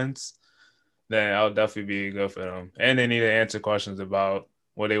defense, then I'll definitely be good for them. And they need to answer questions about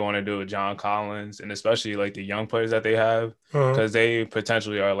what they want to do with John Collins and especially like the young players that they have because they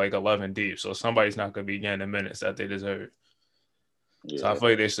potentially are like 11 deep. So somebody's not going to be getting the minutes that they deserve. Yeah. So I feel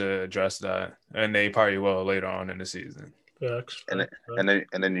like they should address that, and they probably will later on in the season. And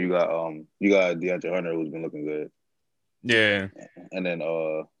then you got DeAndre Hunter, who's been looking good. Yeah. And then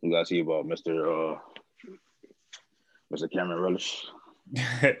you got to see about Mr. Cameron Reddish.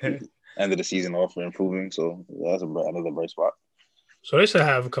 end of the season off for improving. So that's another bright spot. So they still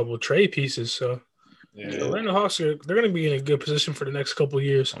have a couple of trade pieces. So Yeah. the Atlanta Hawks they're going to be in a good position for the next couple of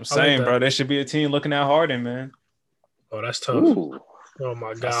years. I'm saying, bro, they should be a team looking at Harden, man. Oh, that's tough. Ooh. Oh my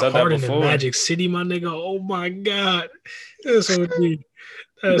I God, said that Harden in before. Magic City, my nigga. Oh my God, that's OD.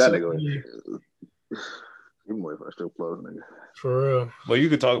 That's That OD. nigga. You more for strip clubs, nigga. For real. Well, you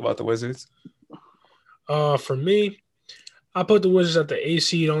could talk about the Wizards. For me, I put the Wizards at the A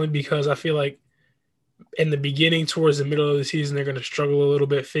seed only because I feel like in the beginning, towards the middle of the season, they're going to struggle a little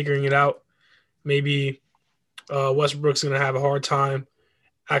bit figuring it out. Maybe Westbrook's going to have a hard time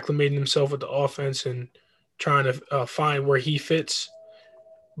acclimating himself with the offense and trying to find where he fits.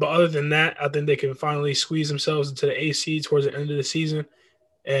 But other than that, I think they can finally squeeze themselves into the A seed towards the end of the season.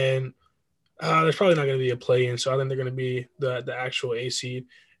 And there's probably not going to be a play-in, so I think they're going to be the actual A seed.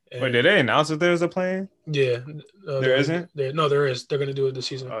 And, wait, did they announce that there's a play-in? Yeah. There isn't? No, there is. They're going to do it this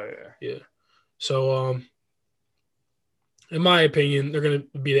season. Oh, yeah. Yeah. So, in my opinion, they're going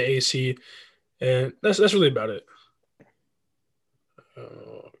to be the A seed. And that's really about it.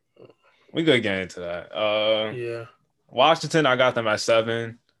 We could get into that. Yeah. Washington, I got them at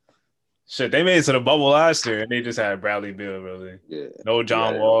 7. Shit, they made it to the bubble last year, and they just had Bradley Beal, really. Yeah. No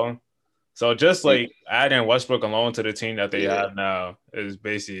John Wall. So just like adding Westbrook alone to the team that they have now is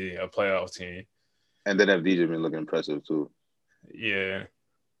basically a playoff team. And then FDJ been looking impressive too. Yeah.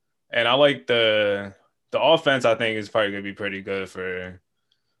 And I like the offense, I think, is probably going to be pretty good for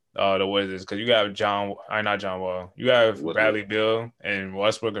the Wizards because you have not John Wall. You have Bradley Beal and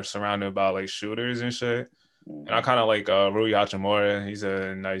Westbrook are surrounded by like shooters and shit. Mm-hmm. And I kind of like Rui Hachimura. He's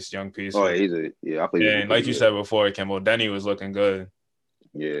a nice young piece. Oh, yeah. And like you said before, Kimball Denny was looking good.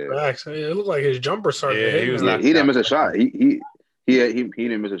 Yeah. It looked like his jumper started. Yeah, he was. He didn't miss a shot. He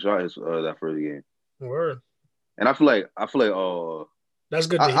didn't miss a shot that first game. Word. And I feel like that's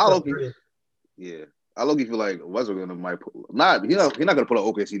good. I low-key feel like Westbrook might he's not gonna put up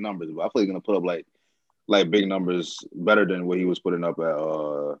OKC numbers, but I feel he's gonna put up like big numbers better than what he was putting up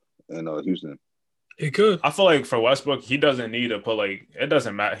at in Houston. He could. I feel like for Westbrook, he doesn't need to put it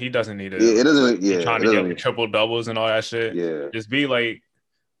doesn't matter. He doesn't need to. It doesn't. Yeah, trying to get like triple doubles and all that shit. Yeah, just be that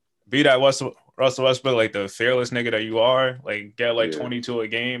Russell Westbrook, like the fearless nigga that you are. Like get 22 a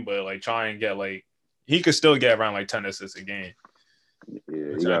game, but like try and get he could still get around 10 assists a game.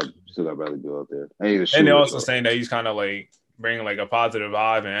 Yeah, still got Bradley Beal out there. And they're also saying that he's kind of bringing a positive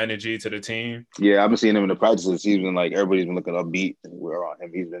vibe and energy to the team. Yeah, I've been seeing him in the practices. He's been everybody's been looking upbeat around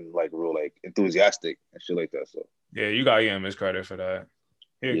him. He's been real enthusiastic and shit like that. So yeah, you gotta give him his credit for that.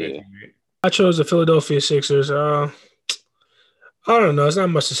 He's a good teammate. I chose the Philadelphia Sixers. I don't know. It's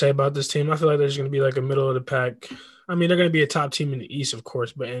not much to say about this team. I feel like they're just going to be a middle of the pack. I mean, they're going to be a top team in the East, of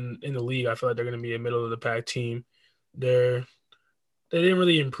course, but in the league, I feel like they're going to be a middle of the pack team. They didn't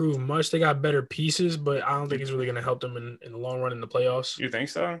really improve much. They got better pieces, but I don't think it's really going to help them in the long run in the playoffs. You think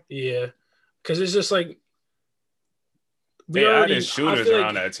so? Yeah, because it's just they added shooters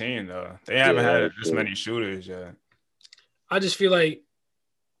around that team, though. They haven't had this many shooters yet. I just feel like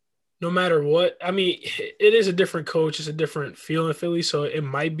no matter what, I mean, it is a different coach. It's a different feel in Philly, so it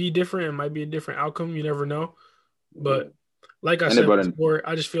might be different. It might be a different outcome. You never know. But like I said before,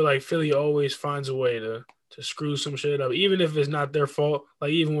 I just feel like Philly always finds a way to screw some shit up, even if it's not their fault.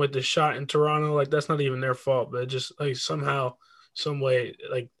 Even with the shot in Toronto, that's not even their fault. But just somehow, some way,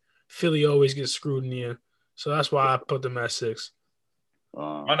 Philly always gets screwed in the end. So that's why I put them at 6.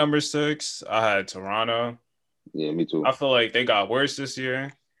 My number 6, I had Toronto. Yeah, me too. I feel like they got worse this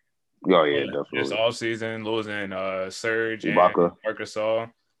year. Oh, yeah, definitely. Just all season, losing Serge Ibaka. And Marc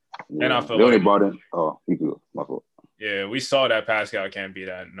Gasol. Yeah. And I feel they only brought in – oh, he could – my fault. Yeah, we saw that Pascal can't be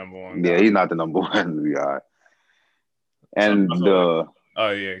that number 1 guy. Yeah, he's not the number 1 guy. And oh,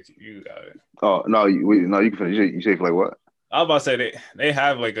 yeah, you got it. Oh, no, you can finish. You say what? I was about to say they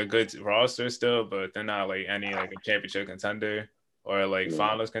have a good roster still, but they're not any a championship contender or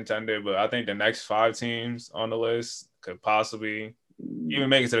finals contender. But I think the next 5 teams on the list could possibly even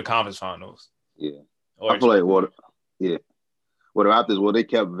make it to the conference finals. Yeah, I feel like What the Raptors? They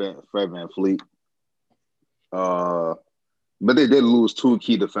kept Fred VanVleet. But they did lose 2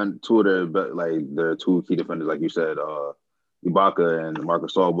 key two of their 2 key defenders, like you said, Ibaka and Marc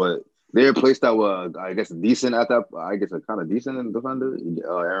Gasol. But they replaced that with, I guess, decent at that. I guess a kind of decent defender,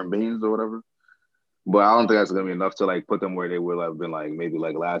 Aaron Baines or whatever. But I don't think that's gonna be enough to put them where they would have been maybe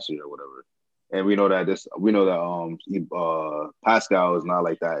last year or whatever. And we know that Pascal is not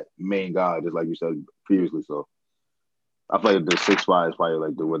that main guy, just like you said previously. So I feel like the 6 spot is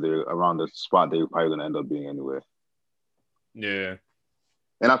probably where they're around the spot they're probably gonna end up being anyway. Yeah.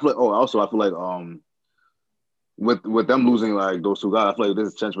 And I feel like with them losing like those two guys, I feel like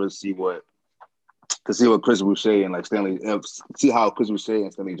there's a chance for us to see what Chris Boucher and like Stanley, see how Chris Boucher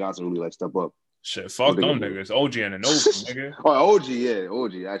and Stanley Johnson really like step up. Shit, fuck them niggas. OG and Anunoby, nigga. Oh, OG, yeah.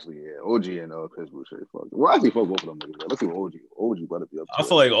 OG, actually, yeah. OG and Chris Boucher. Fuck. Well, actually, fuck both of them niggas. Let's see what OG better be up to. I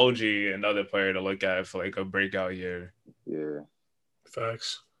feel like OG another player to look at for like a breakout year. Yeah.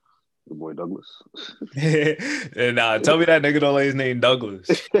 Facts. The boy Douglas. And tell me that nigga don't like his name Douglas.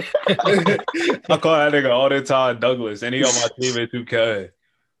 I call that nigga all the time Douglas, and he on my team at 2K.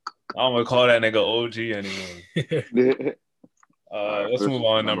 I'm gonna call that nigga OG anymore. Let's move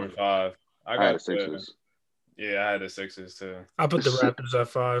on to number 5. I got the Sixers. Yeah, I had the Sixers too. I put the Raptors at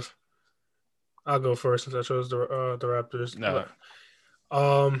 5. I'll go first since I chose the Raptors. No.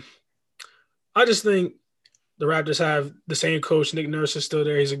 I just think the Raptors have the same coach. Nick Nurse is still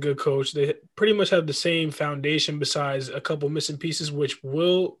there. He's a good coach. They pretty much have the same foundation besides a couple missing pieces, which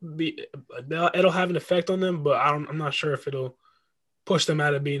it'll have an effect on them, but I'm not sure if it'll push them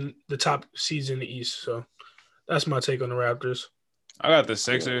out of being the top seeds in the East. So that's my take on the Raptors. I got the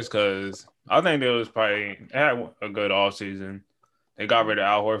Sixers because I think they had a good offseason. They got rid of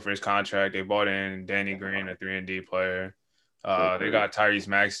Al Horford's contract. They bought in Danny Green, a 3-and-D player. They got Tyrese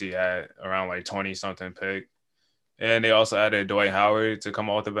Maxey at around like 20-something pick. And they also added Dwight Howard to come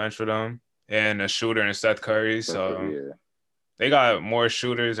off the bench for them and a shooter in Seth Curry. So they got more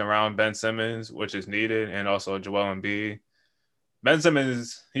shooters around Ben Simmons, which is needed, and also Joel Embiid. Ben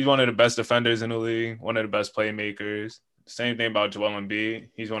Simmons, he's one of the best defenders in the league, one of the best playmakers. Same thing about Joel Embiid.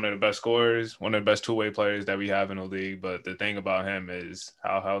 He's one of the best scorers, one of the best two-way players that we have in the league. But the thing about him is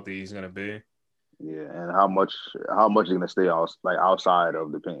how healthy he's going to be. Yeah, and how much he's going to stay outside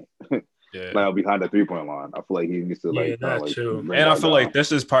of the paint. Yeah. Like behind the 3-point line. I feel like he needs to too. And I feel like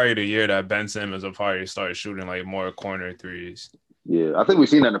this is probably the year that Ben Simmons will probably start shooting like more corner threes. Yeah, I think we've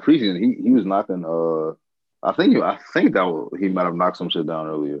seen that in the preseason. He was knocking. I think he might have knocked some shit down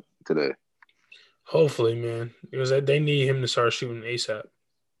earlier today. Hopefully, man, because they need him to start shooting ASAP.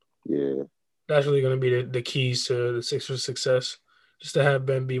 Yeah, that's really going to be the keys to the Sixers' success. Just to have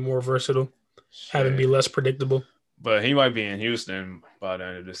Ben be more versatile, have him be less predictable. But he might be in Houston by the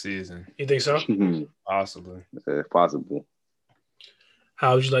end of the season. You think so? Possibly. Yeah, possible.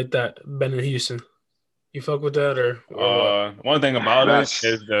 How would you like that, Ben in Houston? You fuck with that or one thing about it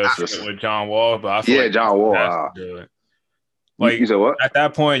is the fit with John Wall, but I feel like John Wall. Like you said what? At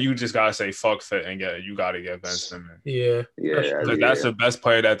that point, you just gotta say fuck fit and you gotta get Ben Simmons. Yeah. That's the best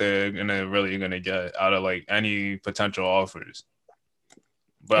player that they're gonna get out of like any potential offers.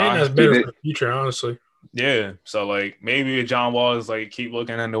 But that's better for the future, honestly. Yeah, so like maybe John Wall is like keep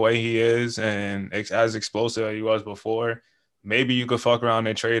looking at the way he is and as explosive as he was before. Maybe you could fuck around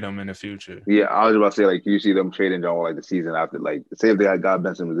and trade him in the future. Yeah, I was about to say like you see them trading John Wall like the season after. Like say if they had got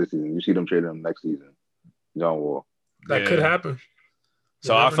Ben Simmons this season, you see them trading him next season. John Wall. That could happen.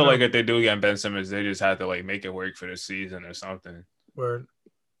 So I feel like if they do get Ben Simmons, they just have to like make it work for the season or something. Word.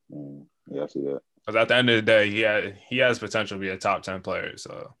 Yeah, I see that. Because at the end of the day, he has potential to be a top 10 player.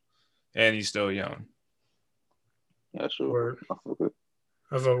 So, and he's still young. Yeah, sure. Word. I fuck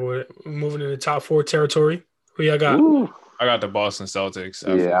with it. Moving into top 4 territory. Who y'all got? Ooh. I got the Boston Celtics.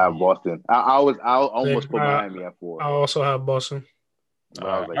 I have Boston. I almost put Miami at 4. I also have Boston.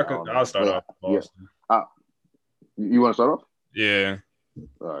 I'll start off with Boston. Yeah. You want to start off? Yeah.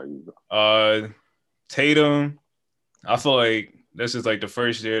 All right. Tatum. I feel like this is like the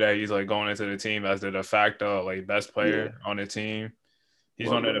first year that he's like going into the team as the de facto like best player on the team. He's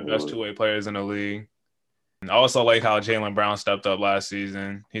one of the best two-way players in the league. And I also like how Jaylen Brown stepped up last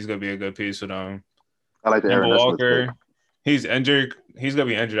season. He's gonna be a good piece for them. I like the Aaron Walker. He's injured. He's gonna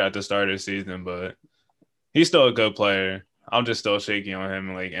be injured at the start of the season, but he's still a good player. I'm just still shaky on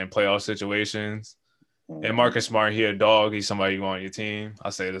him like in playoff situations. And Marcus Smart, he a dog. He's somebody you want on your team. I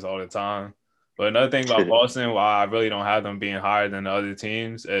say this all the time. But another thing about Boston, why I really don't have them being higher than the other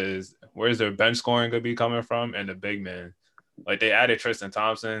teams, is where's their bench scoring going to be coming from and the big man. Like they added Tristan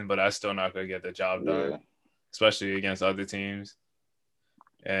Thompson, but that's still not going to get the job done, especially against other teams.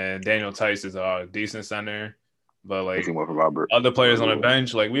 And Daniel Tice is a decent center. But like other players on the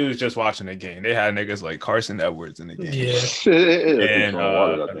bench, like we was just watching the game. They had niggas like Carson Edwards in the game. Yeah.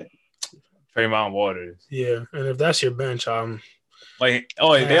 And Tremont Waters. Yeah, and if that's your bench, they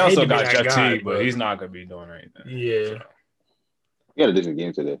also got Jeff Teague, but he's not gonna be doing anything. Yeah. So. You had a decent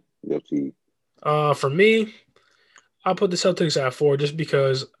game today, Jeff Teague. For me, I'll put the Celtics at 4 just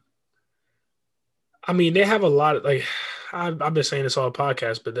because. I mean, they have a lot of like. I've been saying this all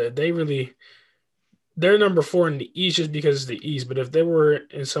podcast, but they're number 4 in the East just because it's the East. But if they were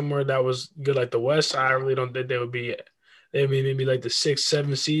in somewhere that was good like the West, I really don't think they would be. They would be maybe like the 6th,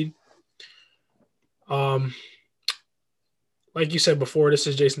 7th seed. like you said before, this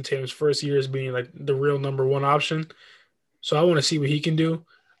is Jason Tatum's first year as being like the real number one option. So I want to see what he can do.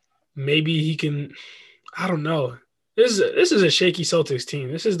 Maybe he can. I don't know. This is a shaky Celtics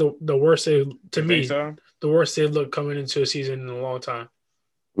team. This is the worst they to You think me so? the worst they've looked coming into a season in a long time.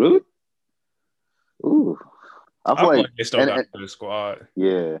 Really? Ooh, I I feel feel like like they still got a good squad.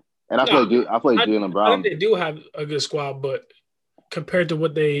 yeah, and No, I feel like Jalen I think Brown. they do have a good squad, but compared to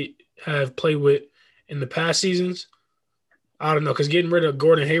what they have played with in the past seasons, I don't know. Because getting rid of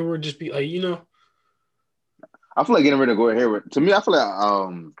Gordon Hayward just be like I feel like getting rid of Gordon Hayward. To me, I feel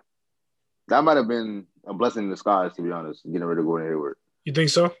like that might have been a blessing in disguise. To be honest, getting rid of Gordon Hayward. you think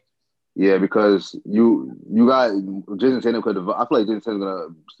so? Yeah, because you got Jason Tatum could. I feel like Jason Tatum's gonna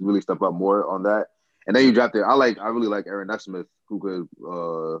really step up more on that. And then you drafted. I really like Aaron Nesmith, who could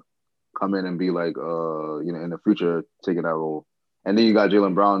come in and be like in the future taking that role. And then you got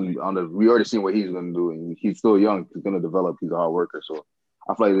Jalen Brown on the. We already seen what he's gonna do, and he's still young. He's gonna develop. He's a hard worker, so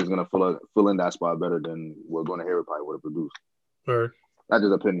I feel like he's gonna fill in that spot better than what Gordon Hayward probably would have produced. Or That's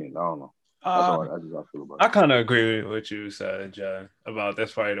just opinion. I don't know. That's just how I feel about I it. kind of agree with what you said, Jay, about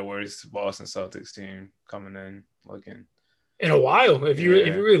that's probably the worst Boston Celtics team coming in looking. in a while, if you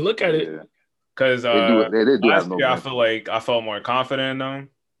really look at it, because They do last have no year I bench. feel like I felt more confident in them,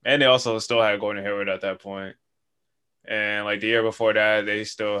 and they also still had Gordon Hayward at that point. And like the year before that, they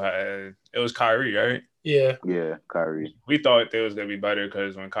still had it was Kyrie, right? yeah. Yeah, Kyrie. We thought they was gonna be better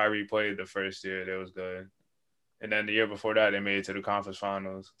because when Kyrie played the first year, they was good, and then the year before that, they made it to the conference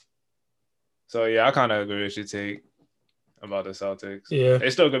finals. So yeah, I kind of agree with your take about the Celtics. Yeah. They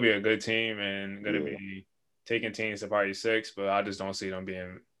still gonna be a good team and gonna be taking teams to probably 6, but I just don't see them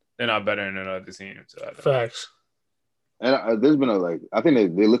being. They're not better than another team. So Facts. And there's been I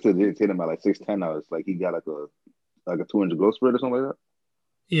think they listed Tatum at like 6'10" now. It's like he got like a 200 growth spread or something like that.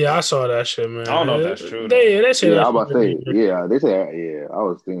 Yeah, I saw that shit, man. I don't know if that's true. They say that. I was about to say, yeah, they say, yeah. I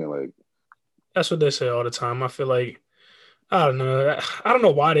was thinking like that's what they say all the time. I feel like I don't know. I don't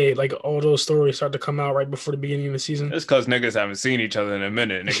know why they like all those stories start to come out right before the beginning of the season. It's because niggas haven't seen each other in a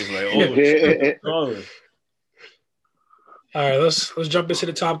minute. Niggas like, oh, shit. All right, let's jump into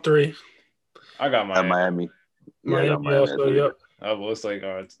the top 3. I got Miami. Miami also, yep. Well, it's like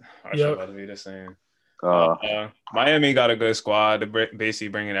our Yep. about to be the same. Miami got a good squad. They're basically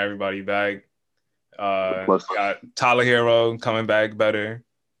bringing everybody back. Got Tyler Hero coming back better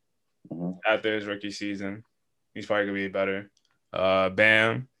after his rookie season. He's probably gonna be better.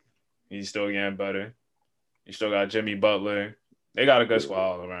 Bam, he's still getting better. You still got Jimmy Butler. They got a good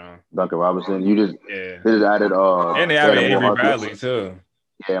squad all around. Duncan Robinson. They just added and they added Avery Bradley too.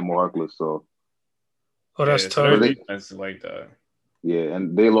 Yeah, more Harkless. So that's tough. So defense like that. Yeah,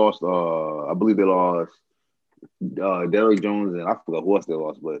 and they lost. I believe they lost Derrick Jones, and I forgot who else they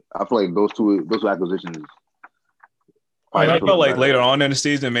lost. But I feel like those two acquisitions. I feel like later on in the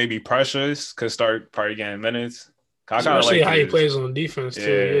season, maybe Precious could start probably getting minutes. Especially how he plays on defense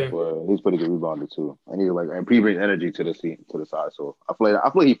too. Yeah, well, he's pretty good rebounder too, and he brings energy to the side. So I feel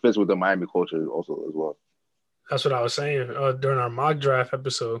like he fits with the Miami culture also as well. That's what I was saying during our mock draft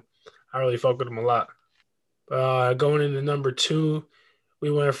episode. I really fuck with him a lot. Going into number 2,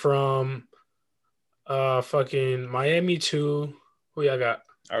 we went from fucking Miami to who y'all got?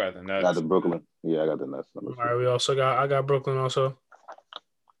 I got the Nets. I got the Brooklyn. Yeah, I got the Nets. All right, I got Brooklyn also.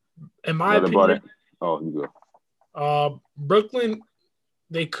 In my opinion, you go. Brooklyn,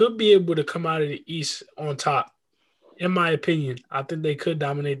 they could be able to come out of the East on top. In my opinion, I think they could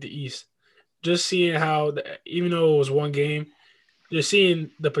dominate the East. Just seeing how, even though it was one game, just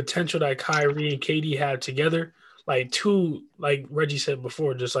seeing the potential that Kyrie and KD had together, like Reggie said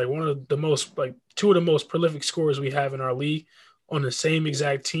before, just like two of the most prolific scorers we have in our league on the same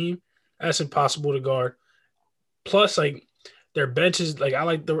exact team. That's impossible to guard. Plus, like their benches, like I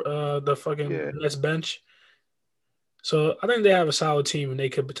like the fucking Nets bench. So I think they have a solid team and they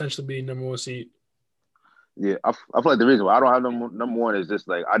could potentially be number 1 seed. Yeah, I feel like the reason why I don't have number 1 is just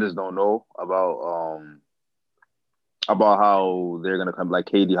like I just don't know about how they're gonna come, like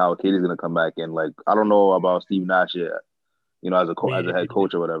how KD's gonna come back, and like I don't know about Steve Nash yet, as a head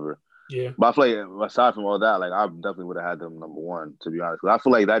coach or whatever. Yeah, but I feel like aside from all that, like I definitely would have had them number 1 to be honest. I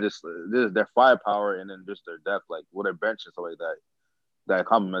feel like that just their firepower and then just their depth, like with their bench and stuff like that. That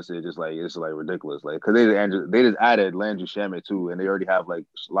compliments it it's ridiculous, like because they just added Landry Shamet too, and they already have like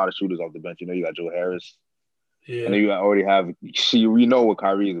a lot of shooters off the bench. You got Joe Harris. Yeah. And then you already have we know what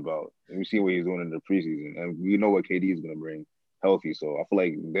Kyrie is about, and we see what he's doing in the preseason, and we know what KD is going to bring healthy. So I feel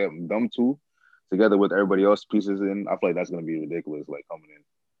like them two together with everybody else pieces in, I feel like that's going to be ridiculous, like coming in.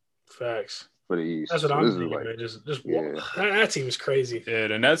 Facts for the East. That's what I'm thinking. Like, man. That team is crazy. Yeah,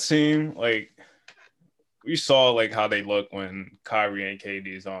 the Nets team, like we saw like how they look when Kyrie and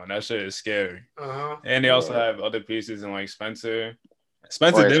KD is on. That shit is scary. And they also have other pieces in like Spencer.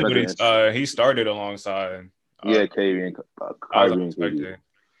 Spencer did what he started alongside. Kyrie and Kyrie and KD.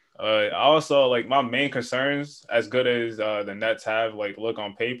 I also like my main concerns, as good as the Nets have like look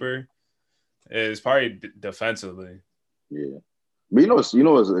on paper, is probably defensively. Yeah, but you know what's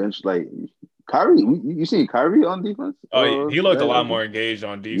interesting? Like Kyrie, you seen Kyrie on defense? Oh, he looked a lot more engaged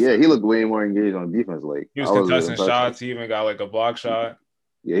on defense. Yeah, he looked way more engaged on defense. Like he was contesting shots. He even got like a block shot.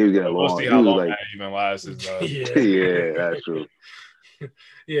 Yeah, he was getting long. We'll see how long that even lasts. Yeah, that's true.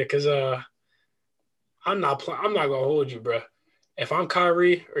 Yeah, because I'm not gonna hold you, bro. If I'm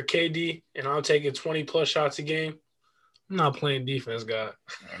Kyrie or KD and I'm taking 20+ shots a game, I'm not playing defense, God.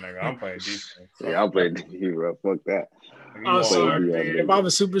 I'm playing defense. Yeah, I'm playing defense, bro. Fuck that. I'm sorry, man. If I'm a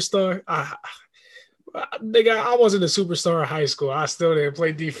superstar, nigga, I wasn't a superstar in high school. I still didn't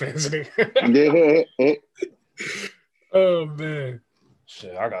play defense. Oh man.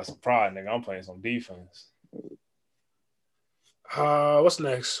 Shit, I got some pride, nigga. I'm playing some defense. What's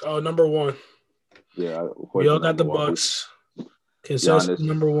next? Oh, number one. Yeah, we all got the Bucks. Consensus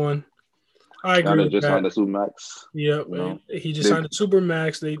number one. I agree with just that. Signed the Supermax. Yep, he just signed a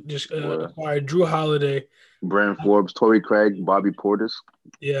Supermax. They just acquired Drew Holiday, Bryn Forbes, Torrey Craig, Bobby Portis.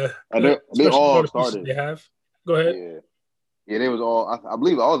 Yeah, and they all started. They have. Go ahead. Yeah, they was all. I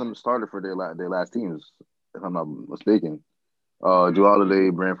believe all of them started for their last teams, if I'm not mistaken. Drew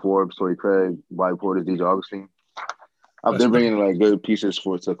Holiday, Bryn Forbes, Torrey Craig, Bobby Portis, DJ Augustine. They're bringing like good pieces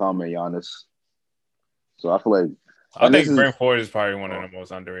to accommodate Giannis. So I feel like I think Bryn Forbes is probably one of the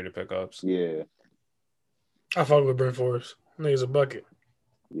most underrated pickups. Yeah, I fuck with Bryn Forbes. I think he's a bucket.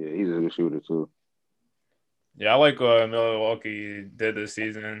 Yeah, he's a good shooter too. Yeah, I like what Milwaukee did this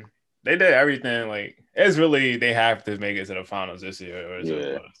season. They did everything. Like it's really they have to make it to the finals this year.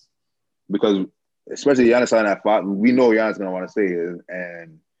 Because especially Giannis signing that 5, we know Giannis gonna want to stay here,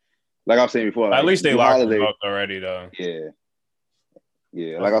 and like I was saying before, at least they locked him up already, though. Yeah.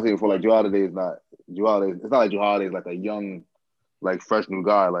 Like I was saying before, like Drew Holiday. It's not like Drew Holiday is like a young, like fresh new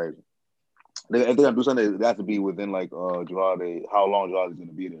guy. Like if they're gonna do something, they have to be within like Drew Holiday. How long Drew Holiday's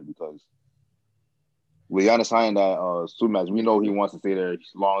gonna be there? Because with Giannis signing that Supermax, we know he wants to stay there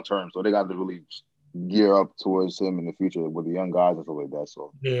long term. So they got to really gear up towards him in the future with the young guys and stuff like that.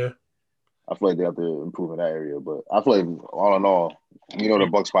 So I feel like they have to improve in that area. But I feel like all in all, the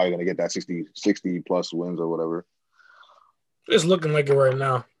Bucks probably gonna get that 60 plus wins or whatever. It's looking like it right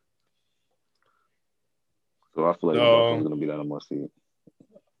now. So I feel like the Bucks is gonna be that on my seat.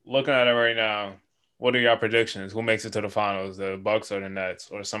 Looking at it right now, what are your predictions? Who makes it to the finals? The Bucks or the Nets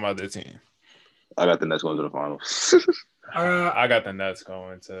or some other team? I got the Nets going to the finals. I got the Nets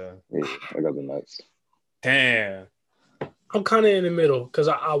going to. Yeah, I got the Nets. Damn. I'm kind of in the middle because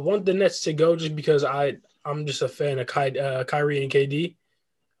I want the Nets to go just because I'm just a fan of Kyrie and KD.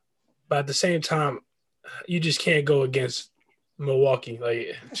 But at the same time, you just can't go against Milwaukee.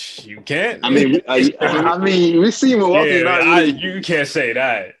 Like you can't. I mean, we see Milwaukee. You can't say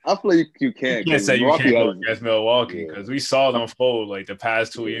that. I feel like you can't. You can't say Milwaukee you can't go against Milwaukee because we saw them fold like the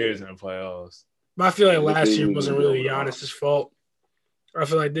past 2 years in the playoffs. But I feel like last year wasn't really Giannis' fault. I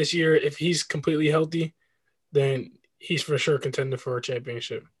feel like this year, if he's completely healthy, then he's for sure contender for a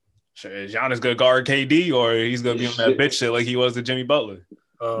championship. Sure, is Giannis gonna guard KD or he's gonna be on that bitch shit like he was to Jimmy Butler?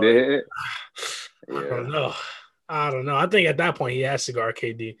 I don't know. I think at that point he has to guard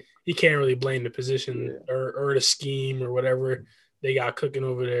KD. He can't really blame the position or the scheme or whatever they got cooking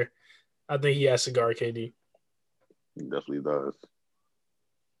over there. I think he has to guard KD. He definitely does.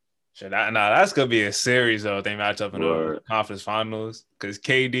 That's gonna be a series though if they match up in the conference finals because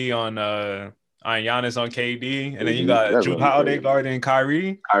KD on Giannis on KD and then you got Drew Holiday guarding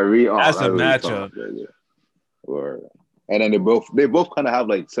Kyrie. That's a matchup. And then they both kind of have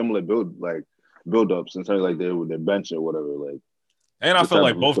like similar build ups in terms of like their bench or whatever. Like, and I feel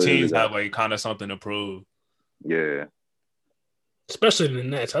like both teams have like kind of something to prove. Yeah, especially the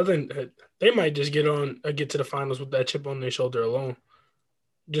Nets. I think they might just get to the finals with that chip on their shoulder alone.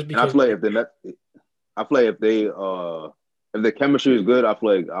 Just because I feel like if the chemistry is good, I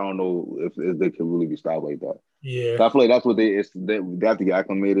feel like I don't know if they can really be stopped like that. Yeah, so I feel like that's what they have to get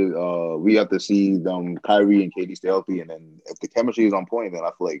acclimated. We have to see them Kyrie and KD stay healthy, and then if the chemistry is on point, then I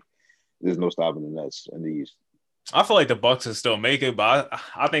feel like there's no stopping the Nets in the East. I feel like the Bucks will still make it, but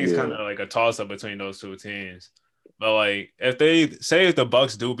I think it's kind of like a toss up between those two teams. But like if the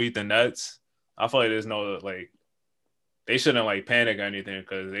Bucks do beat the Nets, I feel like there's no like. They shouldn't like panic or anything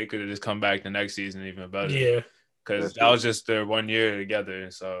because they could have just come back the next season even better. Yeah, because that was just their 1 year together.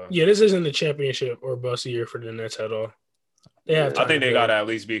 So this isn't the championship or bust year for the Nets at all. They have. I think they gotta at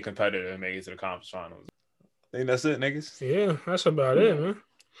least be competitive and make it to the conference finals. think that's it, niggas. Yeah, that's about it, man.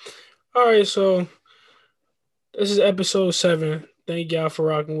 All right, so this is episode 7. Thank y'all for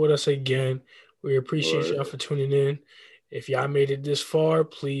rocking with us again. We appreciate y'all for tuning in. If y'all made it this far,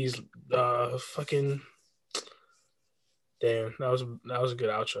 please fucking damn, that was a good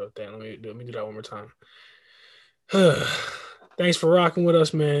outro. Damn, let me do that one more time. Thanks for rocking with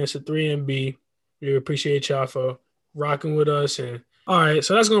us, man. It's a 3MB. We appreciate y'all for rocking with us. And all right,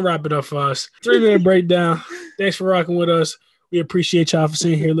 so that's gonna wrap it up for us. 3-minute breakdown. Thanks for rocking with us. We appreciate y'all for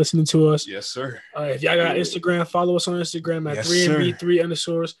sitting here listening to us. Yes, sir. If y'all got Instagram, follow us on Instagram at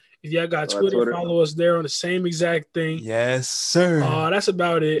 3MB3_. If y'all got Twitter, follow us there on the same exact thing. Yes, sir. That's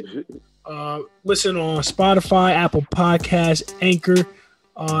about it. Listen on Spotify, Apple Podcasts, Anchor.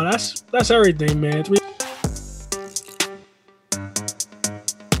 That's everything, man.